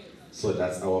 So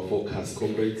that's our focus,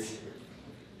 comrades.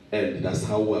 And that's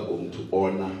how we're going to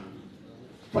honor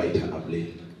Fighter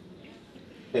Apleni.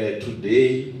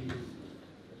 Today,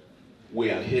 we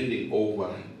are handing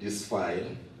over this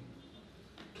file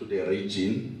to the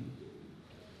region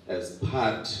as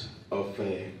part of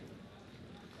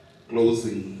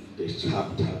closing the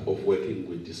chapter of working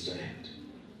with this giant.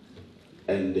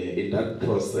 And in that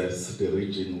process, the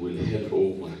region will hand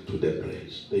over to the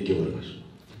branch. Thank you very much.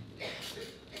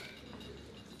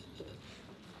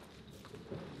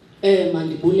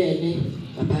 Mandibulele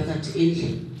ngaphakathi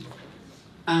endlini.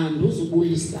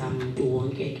 Anduzubulisa umuntu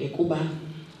wonke ke kuba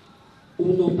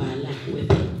unobhala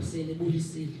webhasele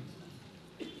bulisile.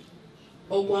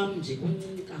 Okwami nje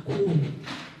kuncinci kakhulu.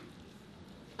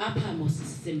 Apha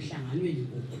mosisemhlanganweni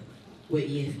ngoku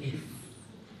we-EFF.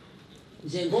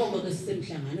 Njengoba ke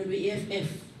sisemhlanganweni we-EFF,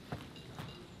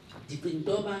 ndicinga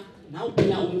intoba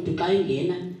nawuphela umuntu xa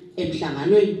engena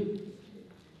emhlanganweni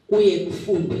kuye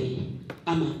kufundwe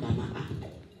amagama akho.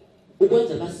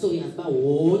 Ukwenza basoyazi ba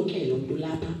wonke lo muntu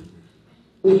lapha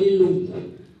ulilungu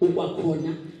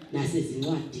ukwakhona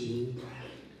nasezincwadini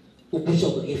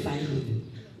ukusho efayilini.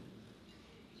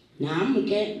 Nami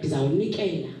ke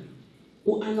ndizawunikela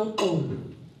uAnoxolo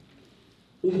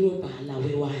unobhala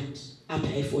weward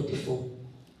apha e44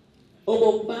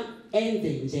 okokuba enze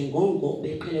njengongo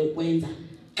beqhele ukwenza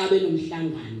xa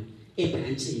benomhlangano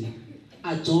ebranchini,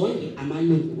 ajonge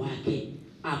amalungu wakhe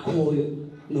akhoyo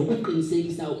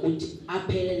nokuqinisekisa ukuthi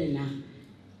aphelele na.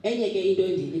 Enye ke into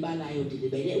endilibalayo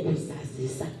ndilibele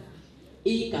ukuzazisa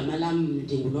igama lam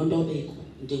ndinguNontobeko,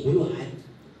 ndinguluhadi.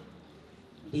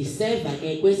 Ndiseva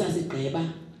ke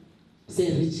kwesasigqeba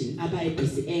seregion apha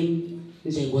eBCM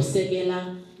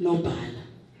njengosekela nobhala.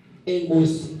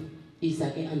 Enkosi isa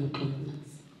ke Anoxolo.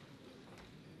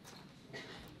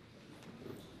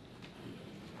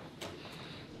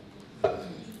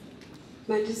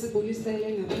 Manje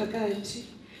sibulisele ngaphakathi.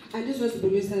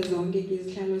 Andizozibulisa zonke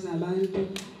izihlalo zabantu.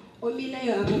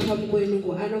 Omileyo apha phambi kwenu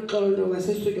nguAnoxolo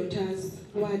waseSudotas,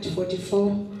 Ward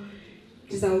 44.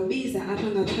 Ndizawubiza apha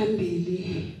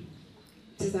ngaphambili.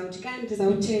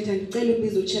 Ndizawuthetha ndicela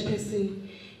ubiza uchairperson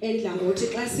endla ngokuthi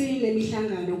xa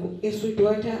sinemihlangano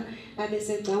eSudota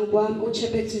abesecankwam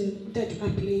uchairperson uTata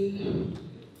Apleni.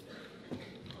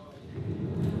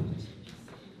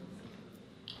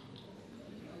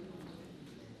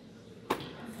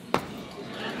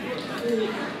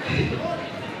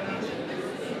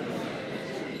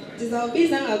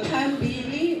 Ndizawubiza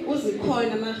ngaphambili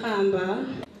uzikhona Mahamba.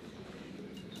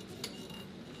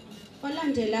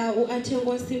 Olandela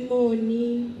uAthenkosi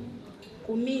Moni,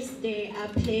 uMr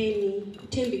Apleni,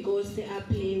 Thembinkosi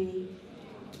Apleni.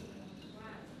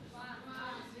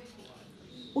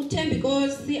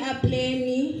 uThembinkosi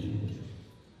Apleni.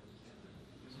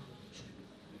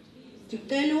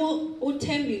 Ndicela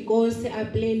uThembinkosi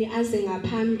Apleni aze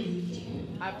ngaphambili.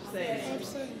 Absent.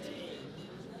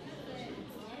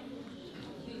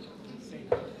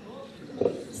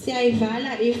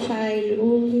 Siyayivala ifile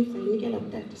unikela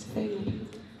uTata sifile.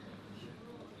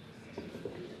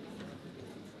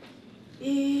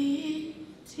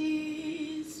 It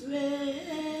is well.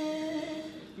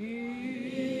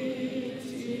 It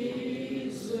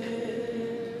is well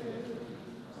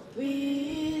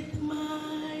with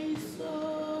my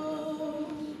soul.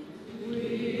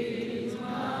 With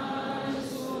my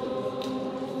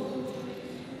soul.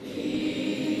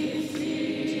 It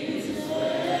is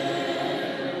well.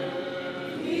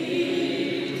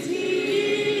 It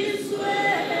is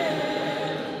well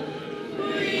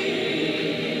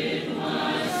with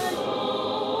my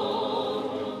soul.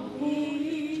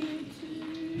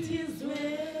 It is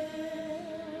well.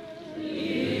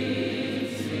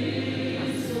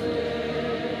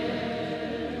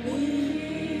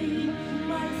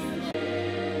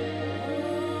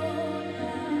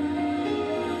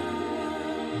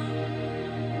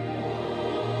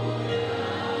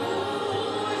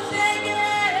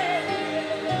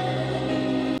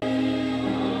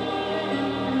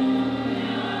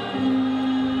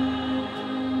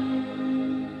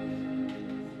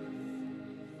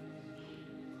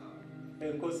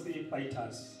 Enkosi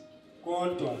fighters,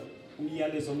 kodwa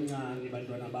umyalezo omncane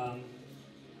bantwana bami.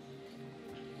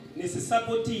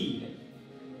 Nisisapotile.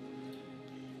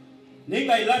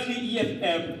 Ningayilahli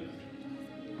iEFF.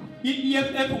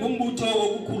 iEFF ngumbutho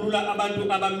wokukhulula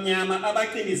abantu abamnyama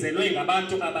abaqinizelwe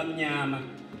ngabantu abamnyama.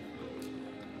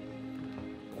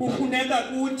 Kufuneka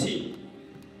kuthi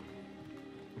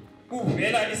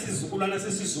kuvela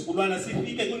isizukulwana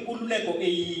sifike kwinkululeko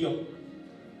eyiyo.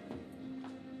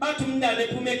 Athi umntana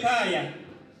ephuma ekhaya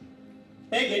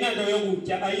engenanto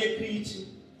yokutya aye ekhrithi,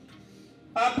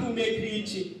 aphume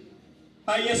ekhrithi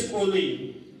aye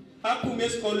esikolweni, aphume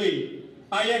esikolweni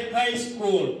aye high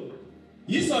school.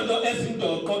 Yisonto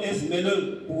ezindoqo ezimelwe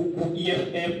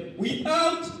ku-EFF.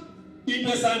 Without into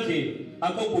esandleni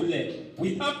akho nkululeko,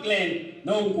 without land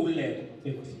no nkululeko.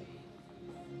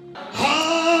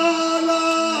 Halala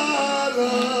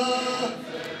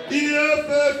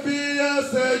EFF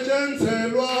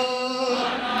yasetyenzelwa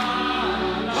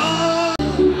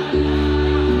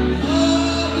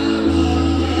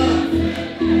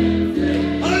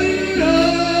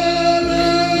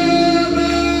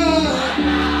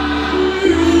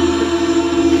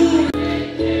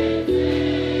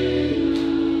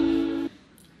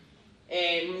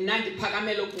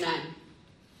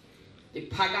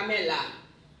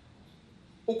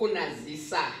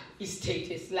ukuzisa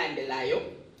isithethe esilandelayo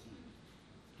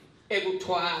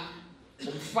ekuthiwa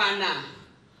umfana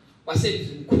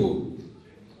wasemzimkhulu,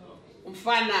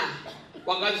 umfana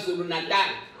wakwaZulu Natal.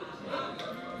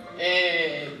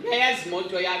 Yayazi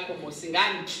imoto yakho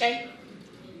mosinganhle,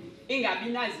 ingabi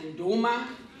nazinduma,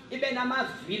 ibe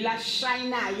namavili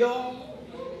ashayinayo,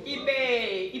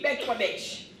 ibe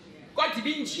xhobeshe, kodwa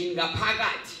ibinjini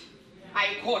ngaphakathi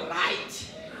ayikho right,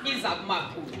 iza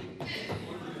kumaphula.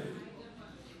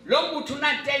 Lo muntu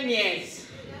una 10 years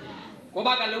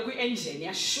ngoba kaloku i-engine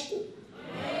yashuku,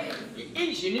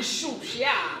 i-engine ishushu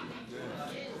yahamba.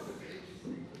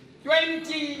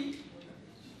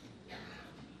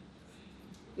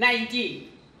 2019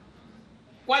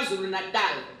 KwaZulu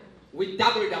Natal, we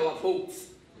doubled our votes.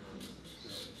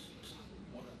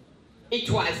 It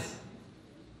was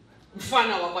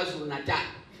mfana wa KwaZulu Natal,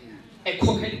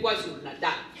 ekhokheli KwaZulu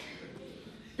Natal.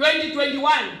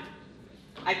 2021,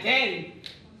 again,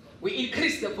 we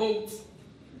increased the votes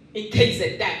in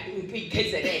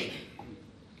KZN.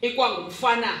 Ikwangu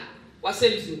mfana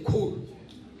wasemzimkhulu.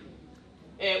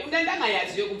 Unenda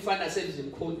ngayaziyo kumfana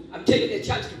wasemzimkhulu. I'm taking a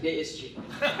chance today, SG.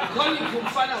 Calling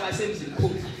kumfana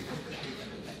wasemzimkhulu.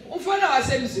 Umfana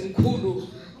wasemzimkhulu,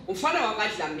 umfana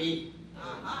wakwaDlamini.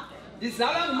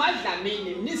 Ndizalwa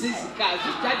nguMadlamini, mnizizikazi,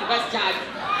 udade kaSithathu.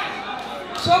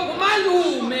 So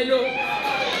ngumalume lo.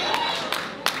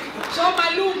 So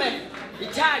malume,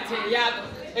 ithathe yakho,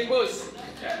 enkosi.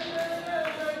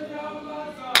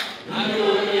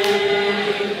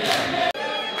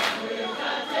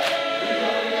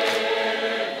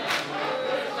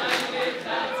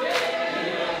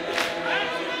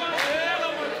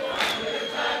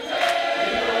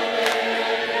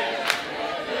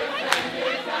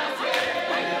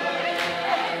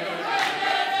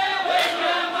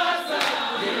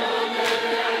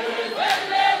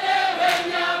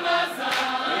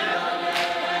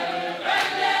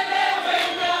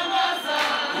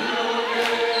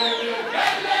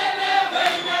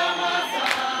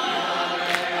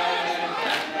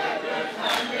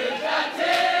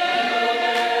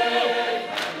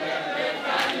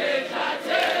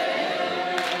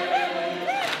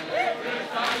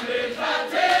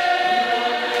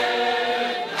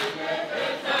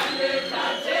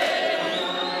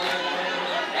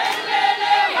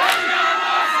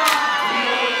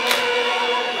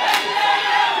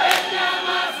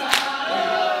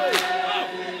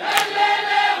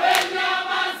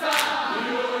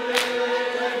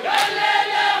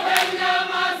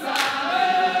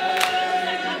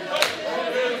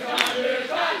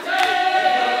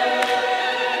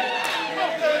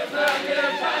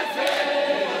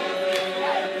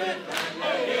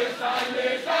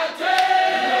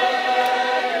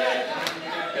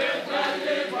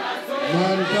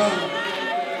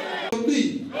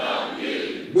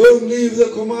 Long live the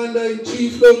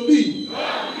Commander-in-Chief, long live.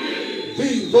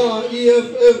 Viva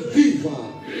EFF, viva.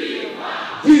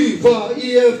 Viva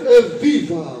EFF,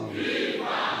 viva.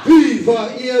 Viva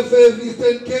EFF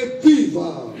Eastern Cape, viva.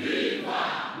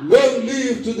 Long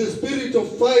live to the spirit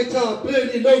of fighter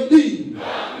Apleni, long live.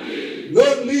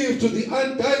 Long live to the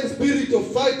undying spirit of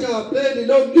fighter Apleni,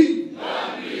 long live.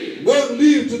 Long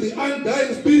live to the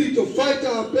undying spirit of fighter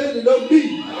Apleni, long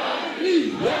live.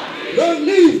 Long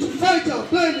live to fighter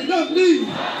Apleni, long live.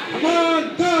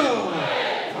 Aman God.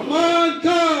 Aman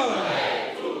God.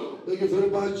 Thank you very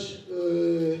much,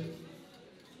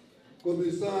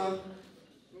 Commissar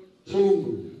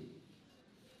Chungu.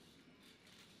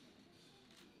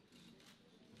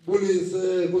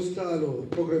 Bulise Gustalo,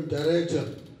 Program Director.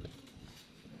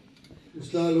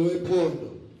 Gustalo Epondo.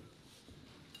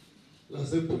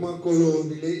 Lasempuma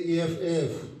Koloni, le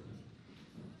EFF.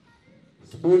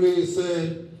 Bulise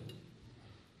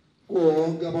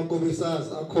wonke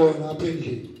ama-commissars akhona apha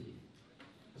endlini.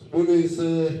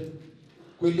 Sibulise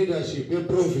kwi-leadership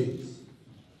ye-province.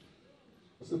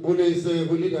 Sibulise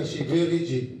kwi-leadership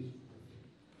ye-region.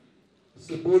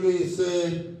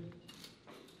 Sibulise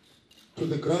to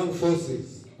the ground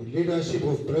forces, the leadership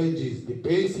of branches, the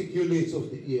basic units of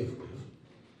the EFF.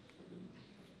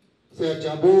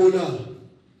 Siyajabula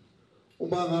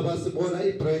uma ngaba sibona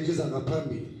i-branches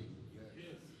angaphambili.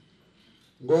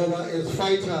 Ngoba as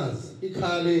fighters,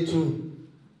 ikhaya lethu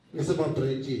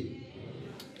lisemabranchini.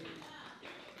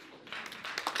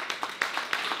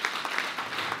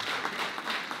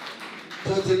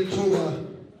 Thatheni ithuba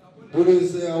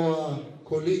bulise our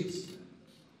colleagues,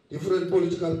 different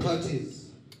political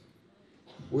parties,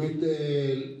 with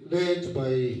led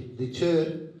by the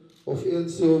chair of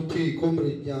NCOP,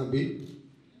 Comrade Nyambi.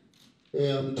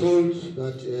 I'm told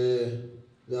that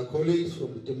there are colleagues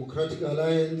from the Democratic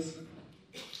Alliance.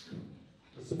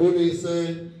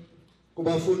 Sibonise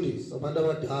kubafundisi abantu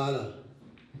abadala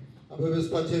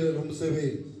abebesiphathele lo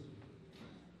msebenzi.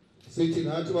 Sithi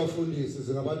nathi bafundisi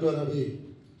singabantwana bethu.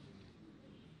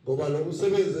 Ngoba lo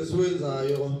msebenzi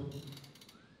esiwenzayo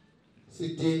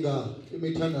sidinga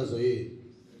imithandazo yethu.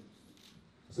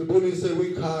 Sibonise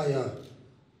kwikhaya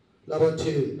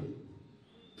labathembu.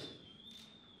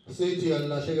 Sithi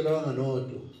alilahlekelwa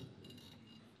nganodwa.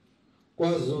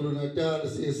 KwaZulu Natal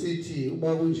sithi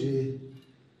uma kunje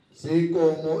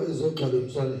siyinkomo ezogcwala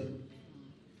emswaneni.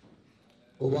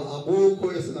 Ngoba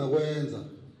akukho esingakwenza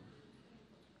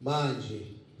manje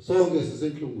sonke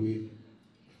sisenhlungwini.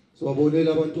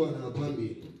 Siwabonela abantwana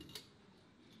ngaphambili.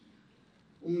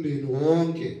 Umndeni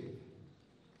wonke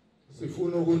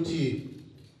sifuna ukuthi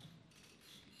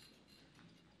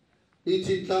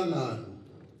ithi inhlangano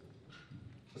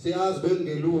siyazi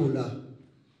bengelula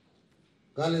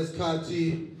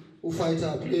ngalesikhathi uFighter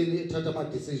Apleni ethatha ama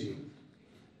decisions.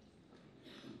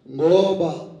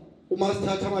 Ngoba uma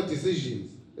sithatha ama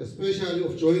decisions, especially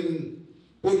of joining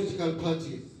political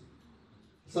parties,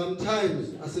 sometimes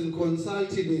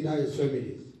asinconsulting in our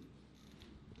families.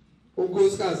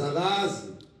 Unkosikazi akazi,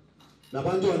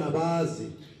 nabantwana bazi,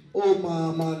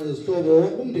 omama nezihlobo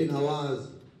wonke umndeni awazi.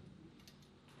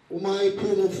 Uma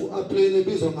iphuma uApleni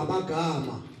ebizwa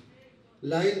ngamagama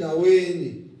la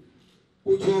endaweni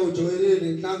kuthiwa ujoyinele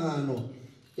inhlangano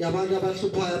yabantu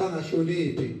abahluphayo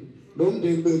abangahloniphi, lo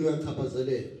mndeni wenu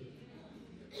uyachaphazeleka.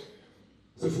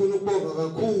 Sifuna ukubonga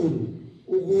kakhulu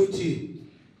ukuthi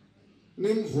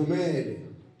nimvumele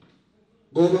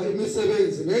ngoba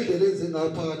imisebenzi nendlela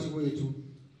enzengayo phakathi kwethu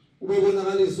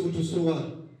ubebonakalisa ukuthi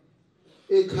usuka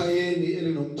ekhayeni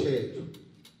elinomthetho.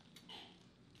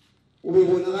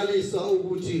 Ubebonakalisa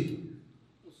ukuthi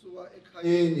usuka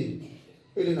ekhayeni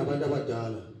elinabantu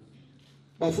abadala.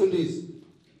 Bafundisi,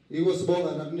 yiko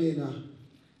sibonga nakunina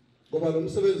ngoba lo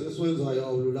msebenzi esiwenzayo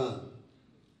awululanga.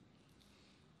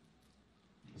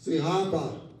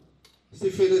 Sihamba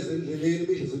sifele ezindleleni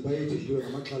imizimba yethu idliwe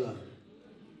ngamaxhalala.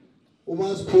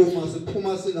 Uma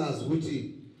siphuma singazi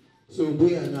ukuthi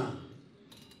sobuya na.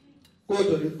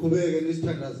 Kodwa niqhubeke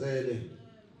nisithandazele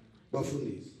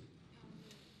bafundisi.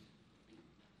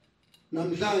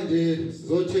 Namhlanje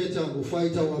sizothetha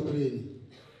ngoFighter Apleni.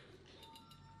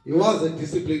 He was a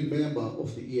disciplined member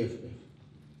of the EFF.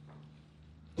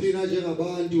 Thina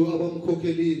njengabantu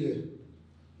abamkhokhelile,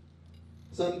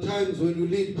 sometimes when you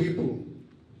lead people,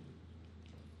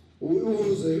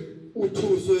 uze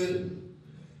uthuswe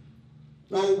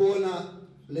na ubona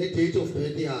le date of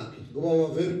birth yakhe ngoba wa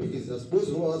very busy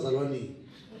asibuzi ngoba wazalwa nini.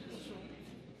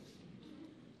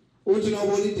 Uthi na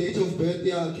ubona I date of birth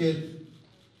yakhe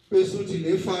bese uthi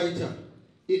le fighter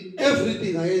in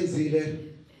everything ayenzile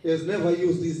has never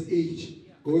used this age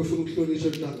ngoba ufuna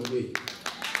ukuhlonishwa inhlangano lethu.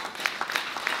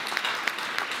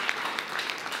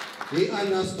 He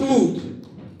understood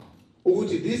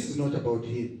ukuthi this is not about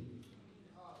him.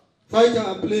 Fighter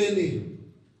Apleni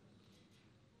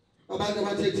abantu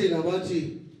abathethela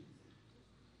abathi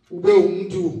ube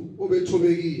umuntu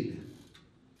obethobekile.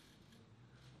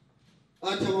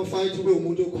 Athi amafight ube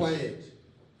umuntu oquiet.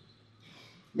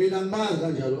 Mina ngimazi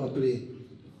kanjalo Apleni.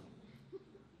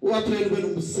 UApleni ube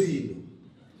nomsindo.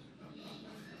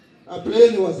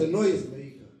 Apleni was a noise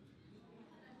maker.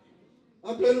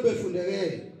 Apleni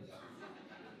ubefundekele.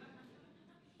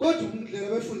 Kodwa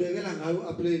umndlela befundekela ngayo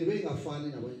Apleni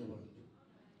bengafani nabanye abantu.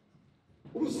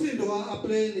 Umsindo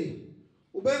kaApleni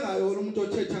ubengayona umuntu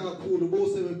othetha kakhulu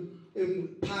bose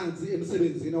phansi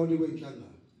emsebenzini awunikwe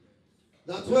inhlangano.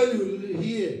 That's when you will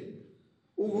hear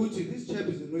ukuthi this chap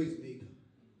is a noise maker.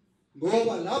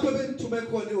 Ngoba lapho bemthume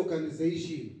khona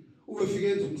iorganization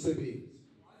ubefike enza umsebenzi.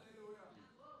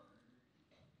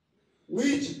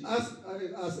 Which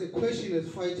as a question as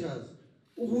fighters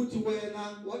ukuthi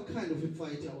wena what kind of a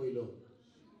fighter are you?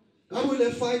 Ngabe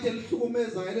le fight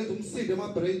elihlukumeza elenza umsindo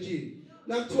emabranchini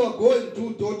la kuthiwa go and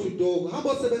do door to door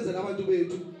hamba usebenzela abantu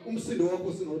bethu umsindo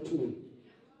wakho singawuthuli.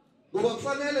 Ngoba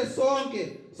kufanele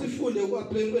sonke sifunde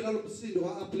kuApleni benalo msindo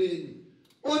kaApleni.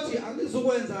 Othi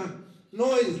angizokwenza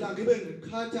noise la ngibe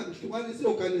ngikhatha ngihlukanisa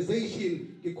iorganization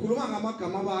ngikhuluma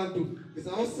ngamagama abantu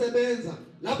ngizawusebenza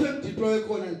lapho engideploy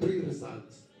khona and bring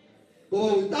results.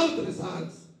 But without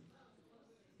results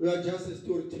we are just a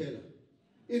storyteller.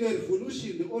 In a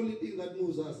revolution the only thing that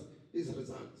moves us is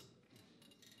results.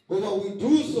 But we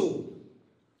do so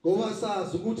ngoba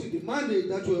sazi ukuthi the mandate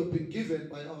that we have been given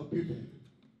by our people.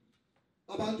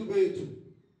 Abantu bethu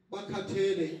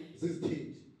bakhathele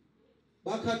zizithithi.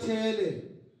 Bakhathele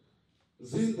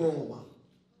zingoma.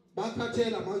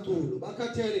 Bakhathele amaculo,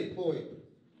 bakhathele poem.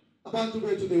 Abantu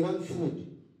bethu they want food.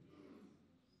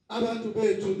 Abantu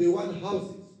bethu they want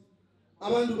houses.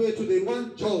 Abantu bethu they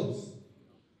want jobs.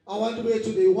 Abantu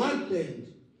bethu, they want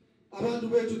land. Abantu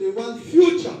bethu, they want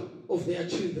future of their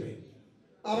children.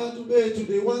 Abantu bethu,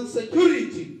 they want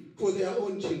security for their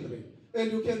own children.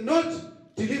 And you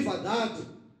cannot deliver that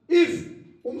if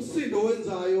umsindo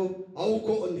wenzayo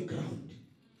awukho on the ground.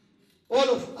 All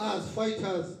of us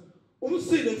fighters,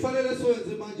 umsindo kufanele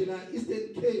siwenze manje la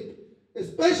Eastern Cape,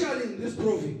 especially in this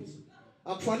province.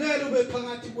 Akufanele ube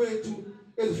phakathi kwethu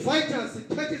as fighters,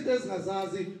 sithethe izinto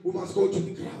ezingazazi, we must go to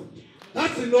the ground.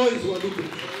 That's the noise we're looking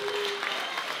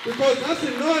for. Because that's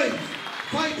the noise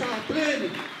fighter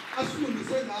Apleni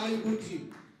asifundise ngayo ukuthi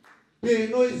be a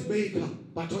noise maker,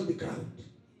 but on the ground.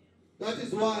 That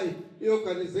is why the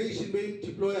organization may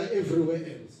deploy everywhere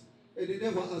else. And they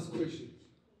never ask questions.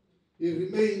 He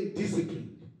remained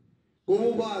disciplined.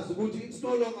 It's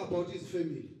no longer about his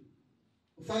family.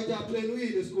 Fighter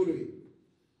Apleni in school,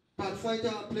 but Fighter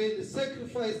Apleni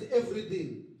sacrificed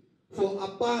everything for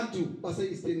Abantu base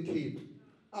Eastern Cape,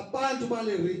 Abantu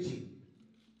bale region.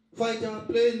 Fighter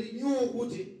Apleni knew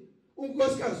ukuthi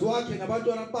unkosikazi wakhe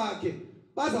nabantwana bakhe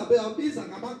bazabe abiza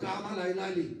ngamagama la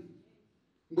elalini.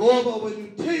 Ngoba when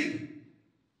you take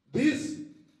this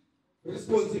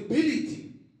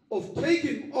responsibility of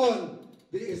taking on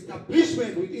the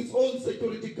establishment with its own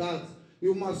security guards,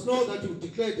 you must know that you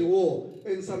declare the war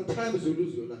and sometimes you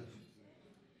lose your life.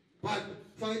 But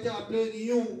Fighter Apleni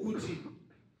knew ukuthi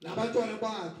nabantwana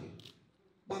bakhe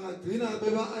bangagcina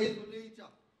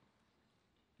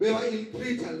beba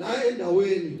infiltrator la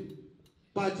endaweni,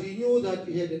 but he knew that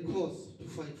he had a cause to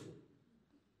fight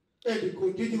for, and he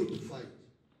continued to fight.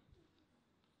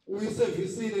 We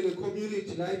serviced in the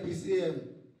community like BCM.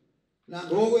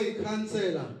 Now, a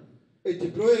councillor, a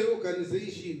deployed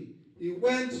organization, he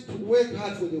went to work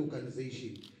hard for the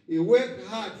organization. He worked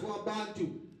hard for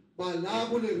Abantu,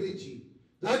 Balabule region.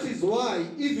 That is why,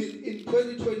 even in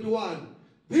 2021,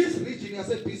 this region as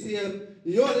a BCM,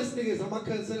 you're listening as a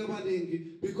councillor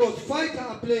Maningi, because Fighter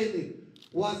Apleni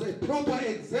was a proper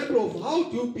example of how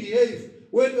to behave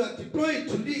when you are deployed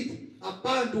to lead a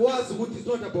band which is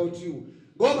not about you.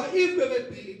 But if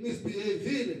we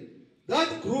misbehave,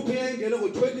 that group here in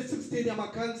 2016, I'm a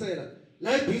councillor,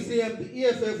 like BCM, the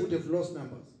EFF would have lost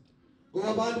numbers. Go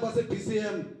about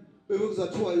BCM, we know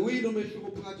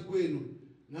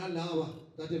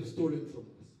that have stolen from us.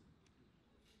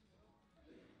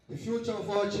 The future of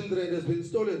our children has been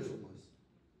stolen from us.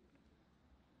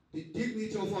 The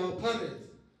dignity of our parents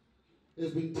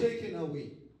has been taken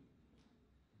away.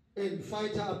 And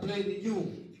Fighter Apleni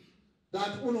knew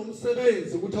that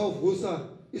unomsebenzi ukuthi awuvusa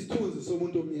isithunzi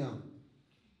somuntu omnyama,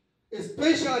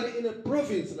 especially in a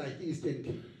province like Eastern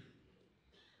Cape.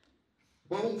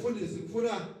 Baba umfundisi,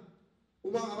 ngifuna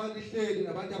uma ngabantu lihleli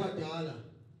nabantu abadala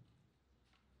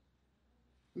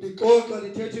nixoxa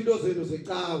nithethe into zenu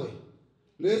zecawe,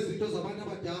 lezi zinto zabantu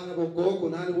abadala bogogo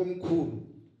nani bomkhulu.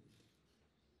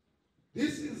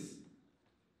 This is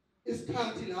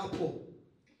isikhathi lapho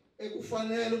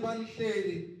ekufanele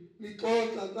ubanihleli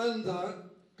nixoxa kanza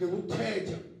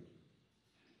ngekuthetha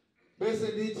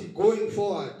bese lithi going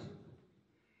forward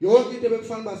yonke into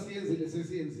ebekufanele basiyenzile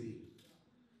sesiyenzile.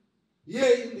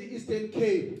 Here in the Eastern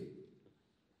Cape,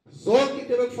 zonke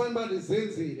into ebekufanele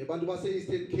balizenzile abantu base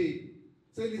Eastern Cape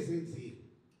selizenzile.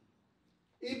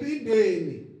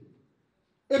 Ibindeni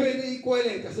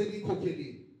ebeniyikweleta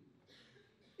seliyikhokhelile.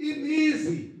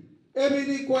 Imizi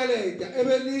ebeniyikweleta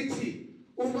ebenithi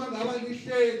uma ngaba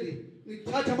lihleli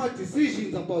nithatha ama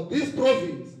decisions about this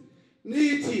province,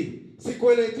 nithi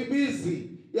sikweleta imizi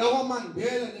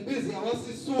yakwaMandela nemizi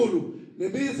yakwaSisulu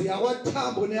nemizi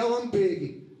yakwaThambo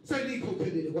neyakwambeki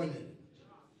seliyikhokhelile kwanele.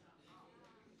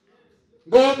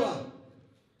 Ngoba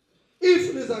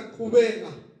if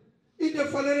nizaqhubeka into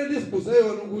efanele nisibuze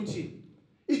yona ukuthi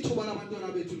ithuba labantwana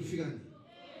bethu lifika nini.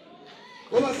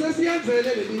 Ngoba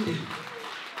sesiyenzele le mindeni.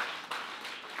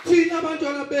 Thina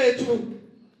abantwana bethu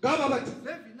ngaba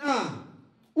badeserve na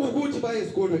ukuthi baye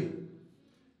esikolweni.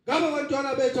 Ngaba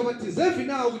abantwana bethu abadeserve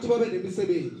na ukuthi babe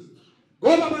nemisebenzi.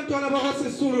 Ngoba abantwana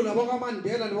bakwaSisulu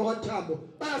nabakwaMandela nabakwaThambo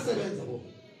bayasebenza bona.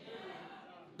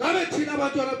 Ngabe thina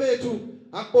abantwana bethu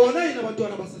akubona yini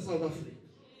abantwana base South Africa?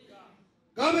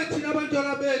 Ngabe thina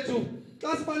abantwana bethu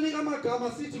xa sibanika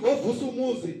amagama sithi ngovusa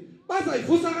umuzi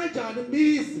bazayivusa kanjani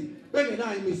imizi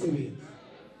bengenayo imisebenzi?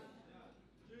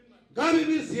 Ngabe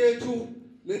imizi yethu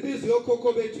nemizi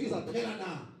yokhokho bethu izaphela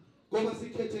na ngoba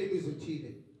sikhethe imizi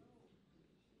ethile?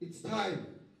 It's time.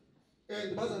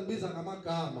 And bazangibiza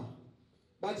ngamagama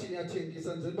bathi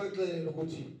niyathengisa ngize baxelele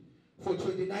ukuthi for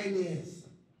 29 years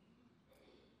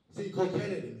sikhokhele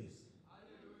le mizi.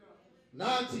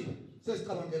 Nathi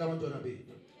sesicabangela abantwana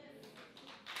bethu.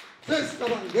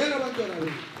 Sesicabangela abantwana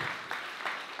bethu.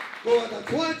 So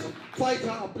that's what Fighter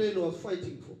Apleni was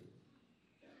fighting for.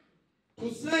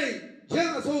 To say,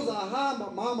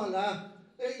 njengazozahamba mama la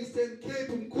e-Eastern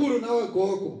Cape mkhulu nawe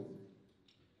gogo.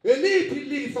 Eliphi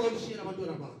ilifa olishiyela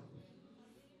abantwana bakho?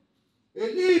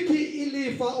 Eliphi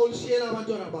ilifa olishiyela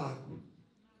abantwana bakho?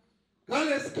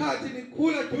 Ngalesikhathi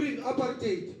nikhula during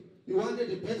apartheid, you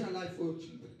wanted a better life for your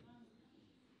children.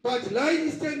 But la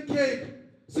e-Eastern Cape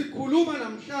sikhuluma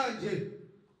namhlanje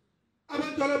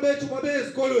abantwana bethu babe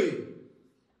ezikolweni.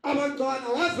 Abantwana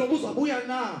wazi noba uzabuya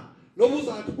na, noba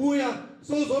uzabuya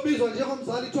sozobizwa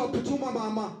njengomzali kuthiwa phuthuma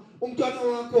mama umntwana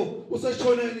wakho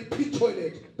useshoneni pit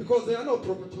toilet because there are no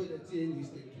proper toilets here in this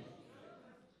country.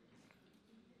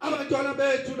 Abantwana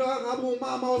bethu ngabe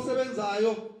umama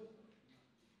osebenzayo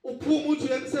uphuma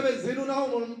uthi emsebenzini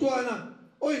unawo nomntwana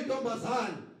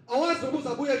oyintombazana awazi noba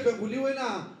uzabuya edlenguliwe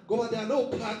na ngoba there are no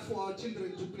parks for our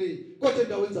children to play kodwa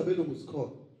endaweni zabelungu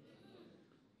zikhona.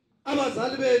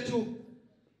 Abazali bethu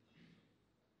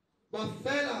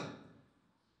bafela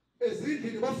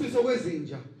ezindlini bafisa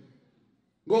kwezinja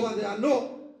ngoba there are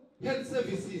no health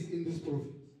services in this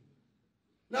province.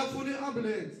 Nafuna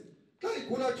i-ambulance xa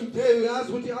igula today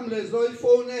uyazi ukuthi i-ambulance lo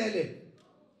ifonele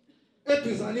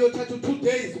ebhizani yothatha 2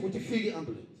 days ukuthi ifike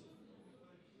i-ambulance.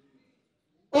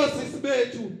 Osisi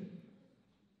bethu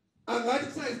angathi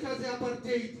kusayisikhathi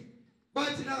se-apartheid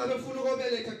bathi nangabe befuna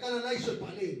ukubeletha qala layishe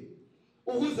ebhaleni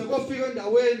ukuze kofika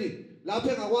endaweni lapho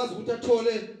engakwazi ukuthi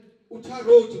athole utar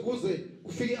road ukuze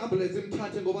kufike i-ambulance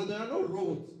imthathe ngoba there are no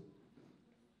roads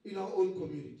in our own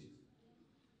communities.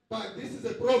 But this is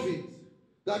a province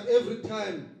that every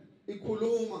time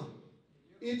ikhuluma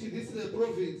this is a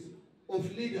province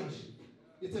of leadership.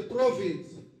 It's a province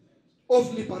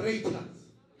of liberators.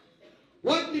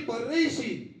 What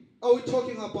liberation are we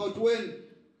talking about when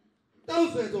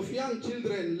thousands of young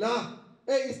children la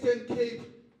e-Eastern Cape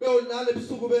beyolala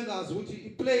ebusuku bengazi ukuthi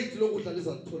iplate lokudla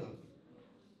lizalithola?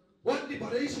 What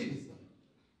liberation is that?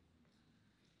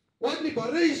 What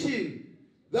liberation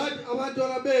that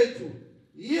abantwana bethu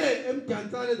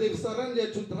emdantsane they've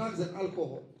surrendered to drugs and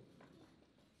alcohol?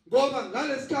 Ngoba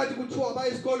ngalesikhathi kuthiwa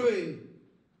baye esikolweni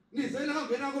nizela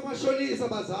ngena komashonisa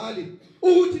abazali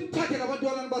ukuthi nithathe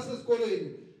labantwana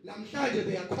basesikolweni namhlanje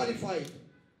they are qualified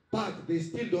but they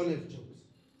still don't have jobs.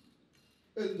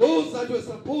 And those that were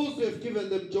supposed to have given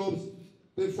them jobs,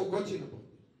 they've forgotten about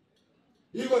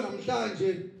them. Yiko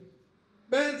namhlanje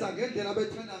benza ngendlela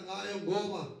bethanda ngayo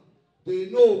ngoba they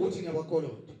know ukuthi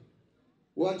ngiyabakolota.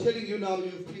 We are telling you now, you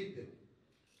have paid them.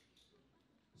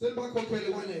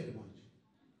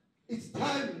 It's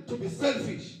time to be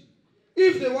selfish.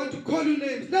 If they want to call you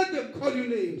names, let them call you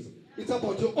names. It's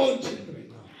about your own children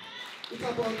now. It's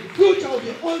about the future of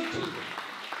your own children.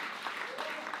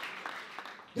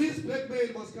 This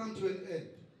blackmail must come to an end.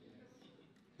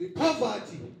 The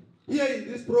poverty here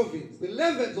in this province, the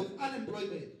levels of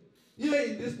unemployment here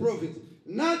in this province,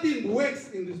 nothing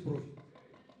works in this province.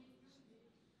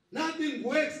 Nothing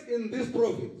works in this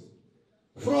province.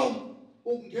 From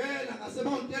Ungela,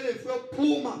 Asemount Telefo,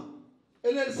 Puma,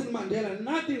 Nelson Mandela,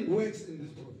 nothing works in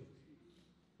this province.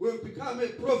 We've become a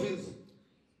province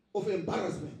of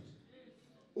embarrassment.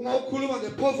 Ukuluma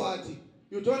the poverty,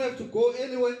 you don't have to go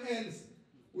anywhere else.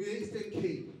 We are Eastern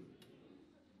Cape.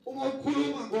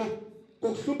 Ukuluma go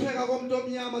kuhlupheka komuntu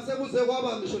omnyama sekuze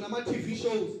kwaba ngisho nama-TV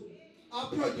shows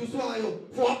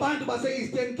aproducwayo for abantu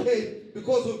base-Eastern Cape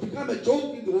because we've become a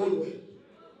joke in the whole world.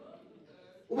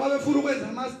 Uma befuna ukwenza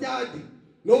ama-study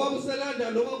noba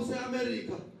kuseLondon noba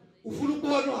kuse-America ufuna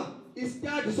ukubonwa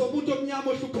i-study somuntu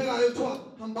omnyama ohluphekayo kuthiwa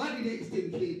hambani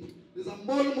le-Eastern Cape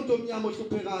nizambona umuntu omnyama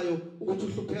ohluphekayo ukuthi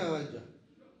uhlupheka kanjani.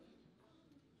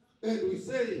 And we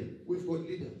say we've got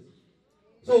leaders.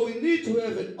 So we need to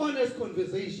have an honest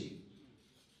conversation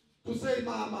to say,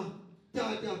 Mama,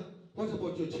 Dada, what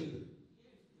about your children?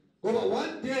 But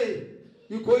one day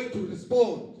you're going to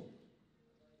respond.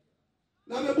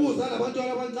 Nabebuza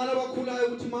labantwana abancane abakhulayo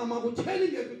ukuthi mama kutheni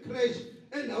ngekwi-crash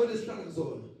endaweni esihlala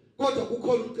kuzona. Kodwa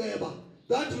kukhona uceba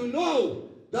that you know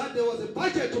that there was a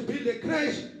budget to build a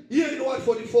crash here in Ward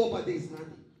 44, but there is nothing.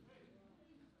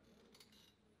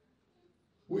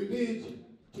 We need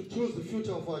to choose the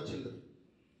future of our children.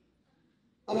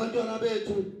 Abantwana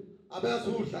bethu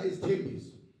abazudla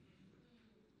izithembiso.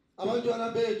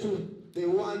 Abantwana bethu, they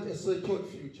want a secured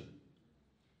future.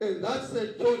 And that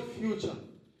secured future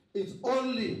is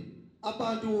only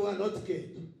abantu who are not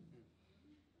scared.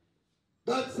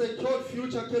 That secured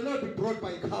future cannot be brought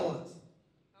by cowards.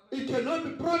 It cannot be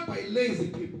brought by lazy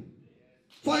people.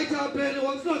 Fighter Apleni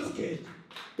was not scared.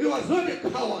 He was not a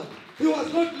coward. He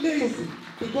was not lazy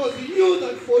because he knew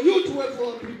that for you to work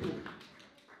for our people,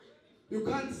 you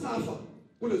can't suffer.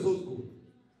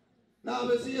 Now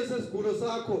the CSS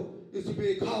Gurosako is to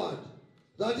be a coward.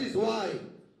 That is why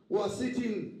we are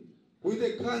sitting with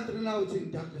a country now it's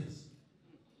in darkness.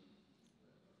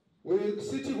 We're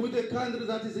sitting with a country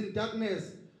that is in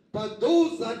darkness. But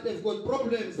those that have got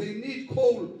problems, they need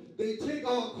coal. They take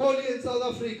our coal here in South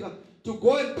Africa to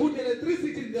go and put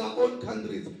electricity in their own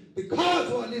countries. The cowards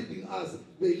who are leading us,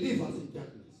 they leave us in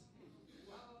darkness.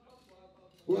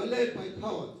 We are led by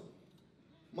cowards.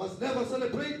 Must never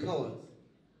celebrate cowards.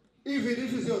 Even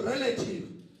if it's your relative,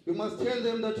 you must tell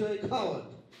them that you're a coward.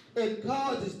 And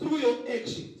cowards is through your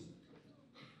actions.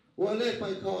 We are led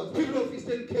by cowards. People of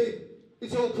Eastern Cape,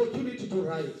 it's your opportunity to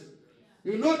rise.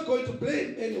 You're not going to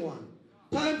blame anyone.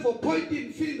 Time for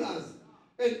pointing fingers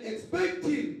and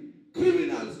expecting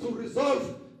criminals to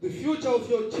resolve the future of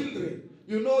your children.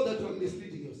 You know that you are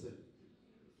misleading yourself.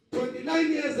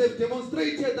 29 years they've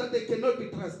demonstrated that they cannot be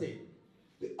trusted.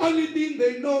 The only thing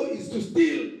they know is to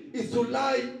steal, is to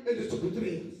lie, and is to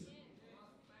betray us.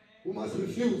 We must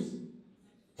refuse.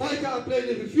 Fighter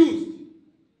Apleni refused.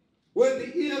 When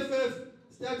the EFF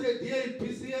started here in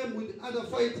BCM with other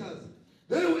fighters,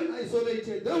 they were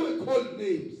isolated, they were called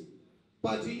names.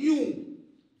 But he knew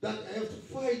that I have to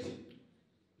fight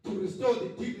to restore the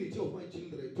dignity of my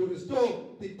children, to restore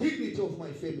the dignity of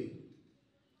my family.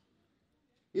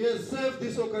 He has served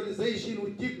this organization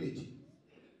with dignity.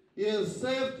 He has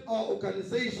served our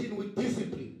organization with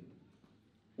discipline.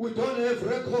 We don't have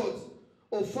records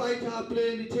of Fighter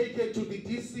Apleni taken to the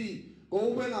DC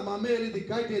or when I'm the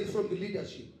guidance from the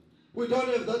leadership. We don't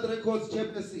have that records,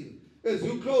 Chairperson. As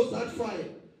you close that file,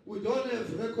 we don't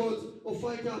have records of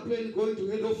Fighter Apleni going to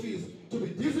head office to be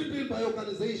disciplined by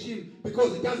organization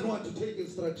because he doesn't want to take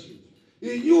instructions.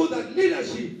 He knew that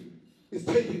leadership is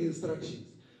taking instructions.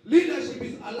 Leadership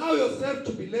is allow yourself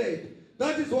to be led.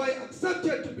 That is why I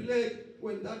accepted to be led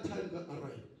when that time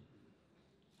arrived.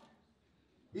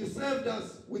 He served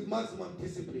us with maximum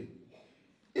discipline.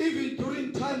 Even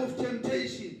during time of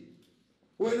temptation,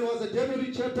 when he was a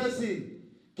deputy chairperson,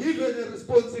 given a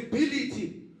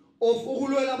responsibility of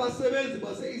ukulwela abasebenzi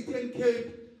base-Eastern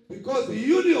Cape because the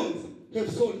unions have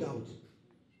sold out.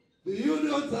 The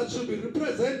unions that should be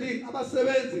representing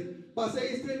abasebenzi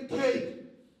base-Eastern Cape,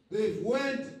 they've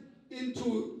went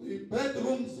into the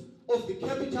bedrooms of the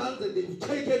capitals and they've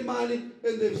taken money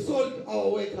and they've sold our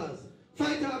workers.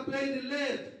 Fighter Apleni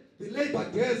led the labor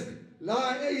desk,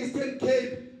 Eastern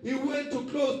Cape. He went to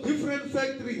close different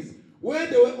factories where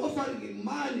they were offering him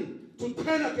money to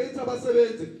turn against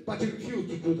abasebenzi, but he refused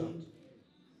to do that.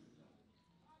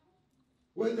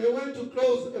 When they went to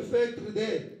close a factory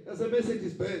there, as a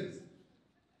Mercedes-Benz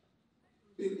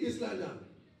in East London,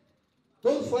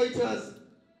 those fighters,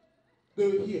 they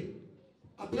were here.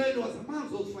 Apleni was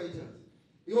among those fighters.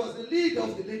 He was the leader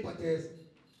of the labor desk.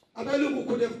 Abelugu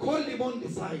could have called him on the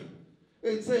side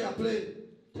and say, Apleni,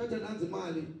 Tata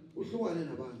Nanzimali, Ushuwane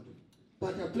Nabantu.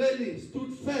 But Apleni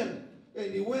stood firm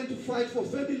and he went to fight for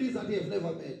families that he has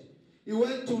never met. He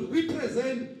went to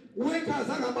represent workers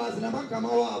and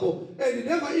he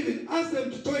never even asked them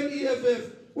to join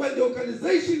EFF when the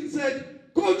organization said,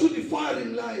 go to the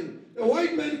firing line. A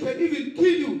white man can even kill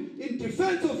you in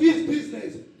defense of his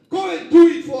business. Go and do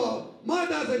it for our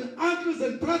mothers and uncles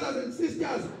and brothers and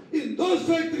sisters in those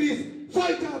factories.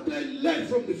 Fighter Apleni led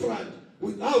from the front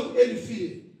without any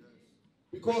fear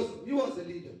because he was a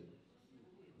leader.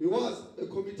 He was a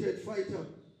committed fighter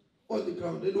on the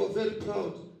ground, and we are very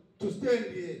proud to stand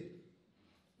here.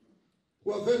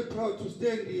 We are very proud to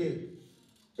stand here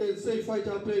and say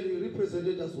Fighter Apleni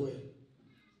represented us well.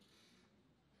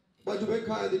 But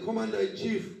the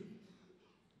commander-in-chief,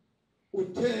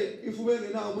 if we were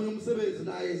now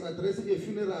is addressing a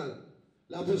funeral,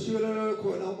 la position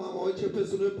khona umama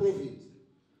wachairperson weprovince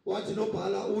wathi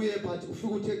nobhala uye but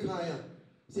ufika uthe ekhaya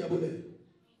siyabulela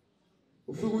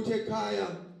ufika uthe ekhaya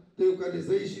the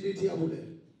organization ithi yabulela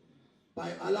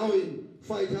by allowing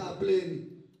Fighter Apleni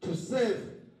to serve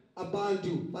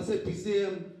abantu base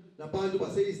BCM nabantu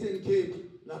base Eastern Cape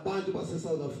nabantu base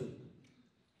South Africa.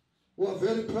 We are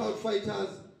very proud fighters.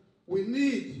 We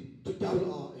need to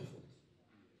double our efforts.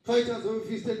 Fighters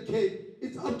of Eastern Cape,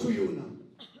 it's up to you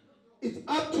now. It's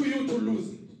up to you to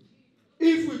lose it.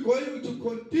 If we're going to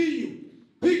continue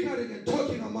bickering and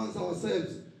talking amongst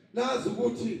ourselves,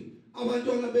 nazuguti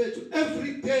abantwana bethu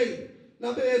every day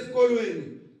nabe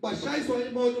esikolweni bashayiswa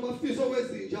imoto bafisa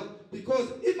okwezinja because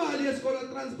imali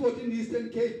yesikole transport in the Eastern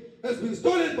Cape has been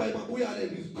stolen by Mabuyane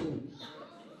and his crew.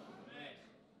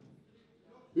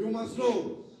 You must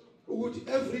know that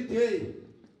every day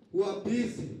we are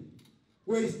busy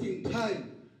wasting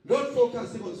time, not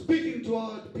focusing on speaking to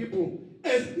our people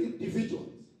as individuals.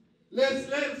 Let's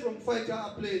learn from Fighter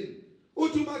Apleni.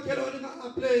 Utumakeloni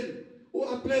Apleni, We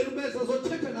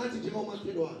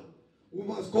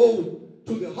must go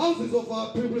to the houses of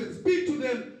our people and speak to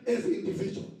them as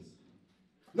individuals.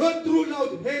 Not through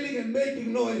loud hailing and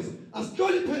making noise. As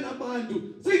Jolly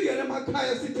Penabandu, singing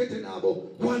Makaya sitting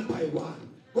one by one.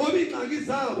 Gobi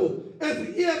Nagizabo, as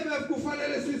the EFF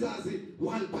Kufanele Sizazi,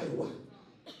 one by one.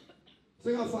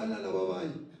 Singa Fana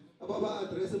Labavai, Ababa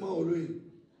address Maului,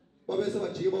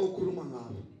 Babesa Chiba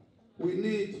Kurumanga. We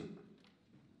need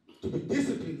to be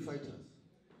disciplined fighters.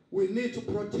 We need to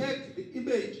protect the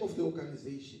image of the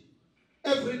organization.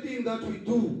 Everything that we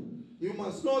do, you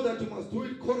must know that you must do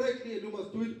it correctly and you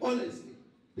must do it honestly,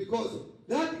 because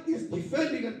that is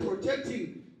defending and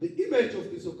protecting the image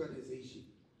of this organization.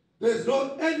 There's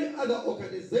not any other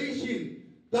organization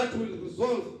that will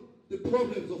resolve the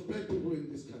problems of black people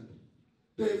in this country.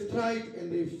 They've tried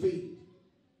and they've failed.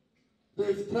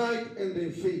 They've tried and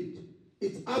they've failed.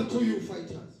 It's up to you,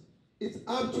 fighters. It's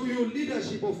up to you,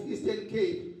 leadership of Eastern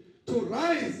Cape, to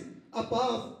rise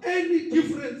above any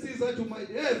differences that you might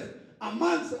have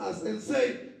amongst us and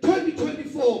say,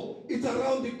 2024 is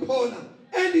around the corner.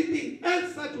 Anything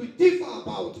else that we differ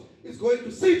about is going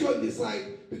to sit on the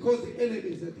side because the enemy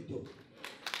is at the door.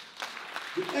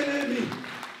 The enemy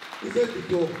is at the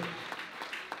door.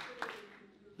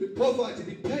 The poverty,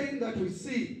 the pain that we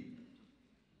see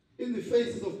in the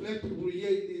faces of black people here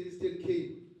in the Eastern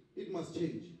Cape, it must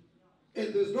change.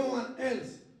 And there's no one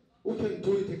else who can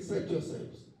do it except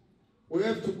yourselves. We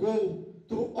have to go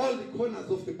through all the corners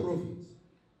of the province.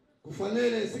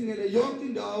 Kufanele singene yonke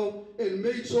indawo and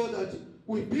make sure that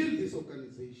we build this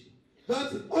organization.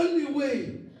 That's the only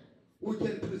way we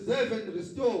can preserve and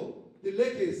restore the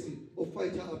legacy of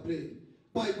Fighter Apleni.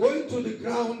 By going to the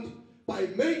ground, by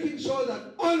making sure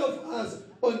that all of us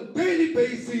on daily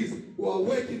basis who are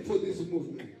working for this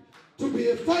movement. To be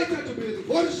a fighter, to be a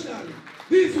revolutionary,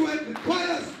 this work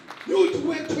requires you to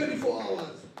work 24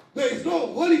 hours. There is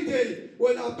no holiday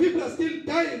when our people are still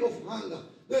dying of hunger.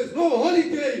 There's no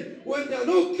holiday when there are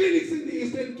no clinics in the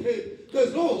Eastern Cape.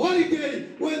 There's no holiday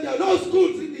when there are no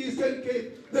schools in the Eastern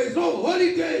Cape. There's no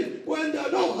holiday when there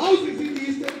are no houses in the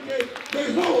Eastern Cape.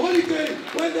 There's no holiday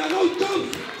when there are no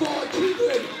jobs for our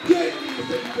children here in the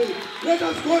Eastern Cape. Let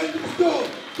us go and restore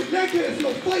the legacy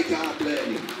of Fighter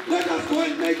Apleni. Let us go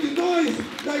and make the noise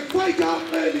like Fighter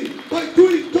Apleni by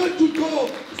doing door to door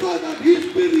so that his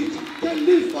spirit can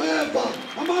live forever.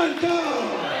 Amanta!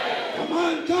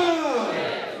 Amanta!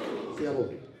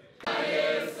 Siabo.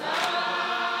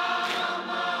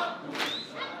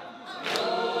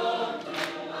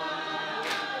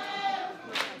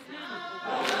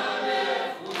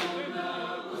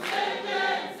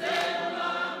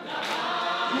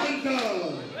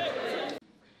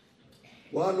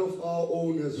 One of our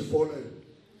own has fallen.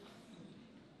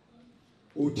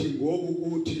 Uthi ngoku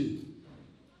uthi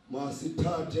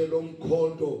masithathe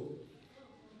lomkhonto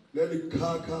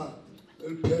lelikhakha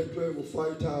eliphethwe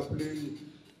nguFighter Apleni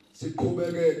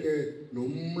siqhubekeke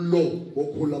nomlo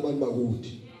wokhula abantu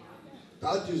bakuthi.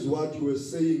 That is what you were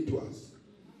saying to us.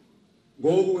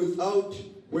 Ngoku without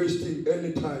wasting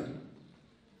any time,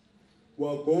 we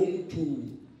are going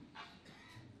to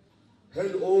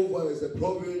hand over as a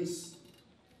province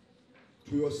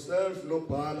to yourself,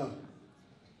 Nobhala.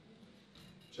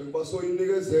 Njengoba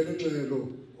soyinikezela ingxelo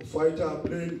uFighter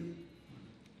Apleni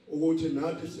ukuthi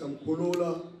nathi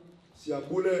siyamkhulula,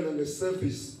 siyabulela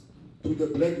ngeservice to the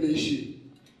black nation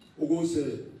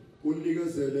ukuze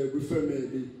unikezele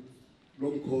kwifamily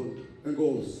lomkhonto.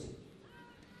 Enkosi.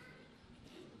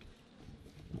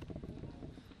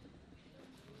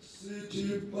 Sithi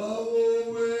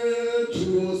bawo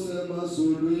wethu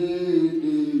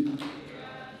osemazulwini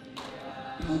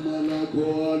amalakho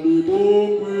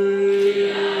alibongwe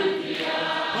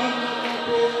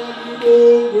amalakho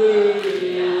alibongwe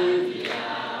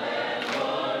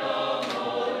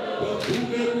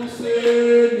bavuke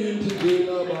kuseni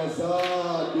ndivela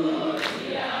bazali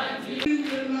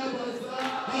ndivela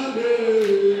bazali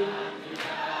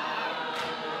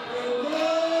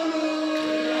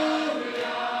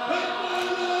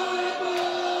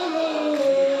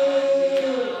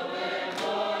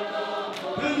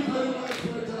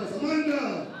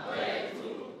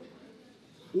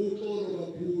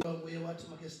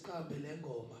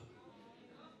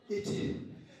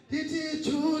Iti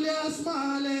Julius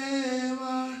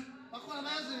Malema,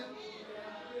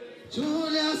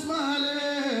 Julius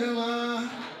Malema,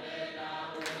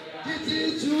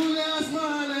 Iti Julius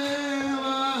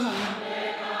Malema,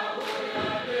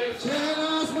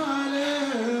 Julius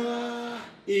Malema.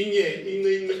 Inye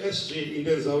SG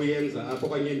into ezawuyenza apho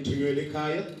kanye nithunyelwe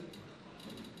ekhaya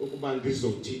ukuba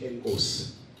ndizothi enkosi.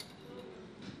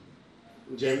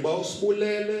 njengoba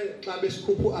usibulele xa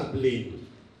besikhupha Apleni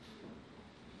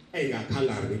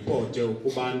engakhanga report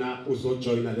ukubana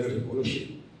uzojoyina le revolution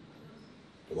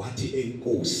wathi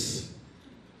enkosi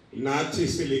nathi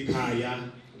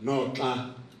silikhaya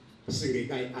noxa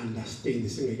singekayi understand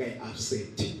singekayi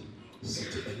accept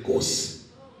sithi enkosi.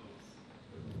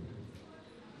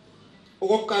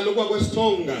 Okokuqala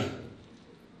kwakwesithonga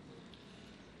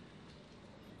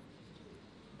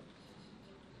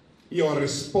your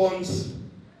response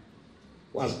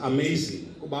was amazing.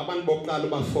 Kuba abantu bokuqala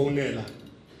bafonela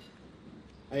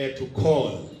I had to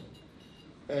call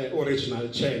original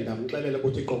chair ndamxelela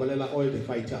ukuthi iqokelela all the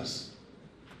fighters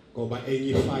ngoba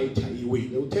enye fighter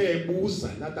iwile uthe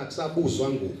ebuza nathi akusabuzwa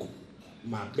ngoku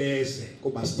mabeze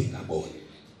kuba sidinga bona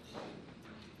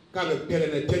kange kuphele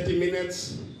ne-30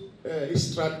 minutes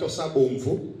istrato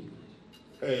sabomvu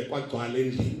kwagcwala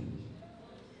endlini.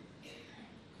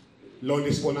 Lo nto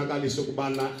isibonakalisa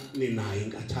ukubana ninayo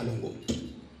inkathalo ngomuntu.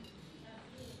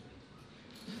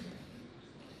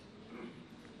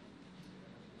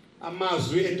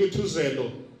 Amazwi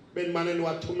entuthuzelo benimane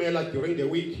niwathumela during the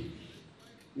week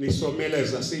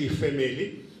nisomeleza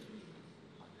siyifamily,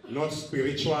 not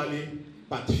spiritually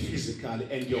but physically,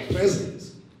 and your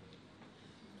presence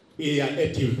iya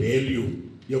ethi value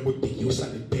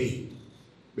yokudinyusa le pain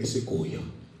besikuyo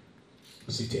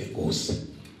sithi enkosi.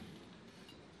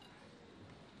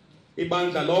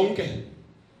 Ibandla lonke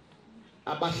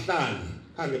abahlali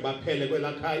khange baphele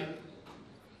kwelakhaya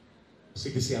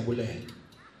sithi siyabulela.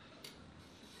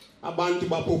 Abantu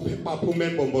baphume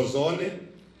embombozone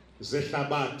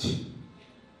zehlabathi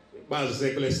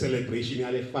baze kule celebration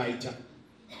yale fighter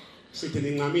sithi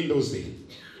nincama into zenu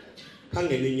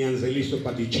khange ninyanzeliswe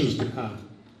but you choose to come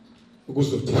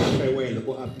ukuzothi farewell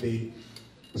ku Apleni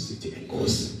sithi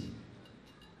enkosi.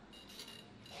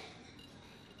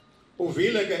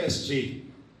 Uvile ke SG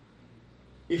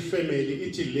ifamily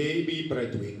ithi le ibi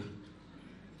breadwinner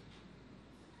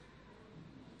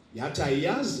yathi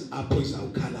ayazi apho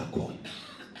izawukhala khona,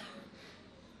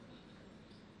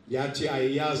 yathi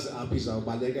ayazi apho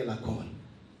izawubalekela khona,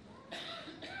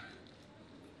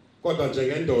 kodwa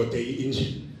njengendoda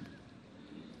iyi-engine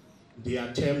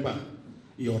ndiyathemba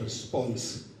your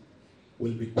response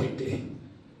will be quickly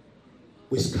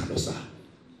kwisikhalo sakho.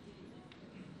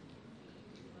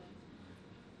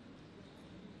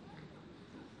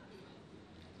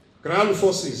 Ground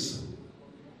forces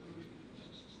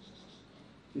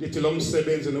ndithi lo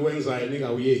msebenzi niwenzayo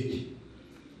ningawuyeki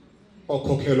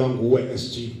okhokhelwa nguwe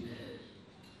SG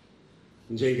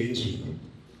njengenjini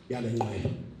yale nqwelo.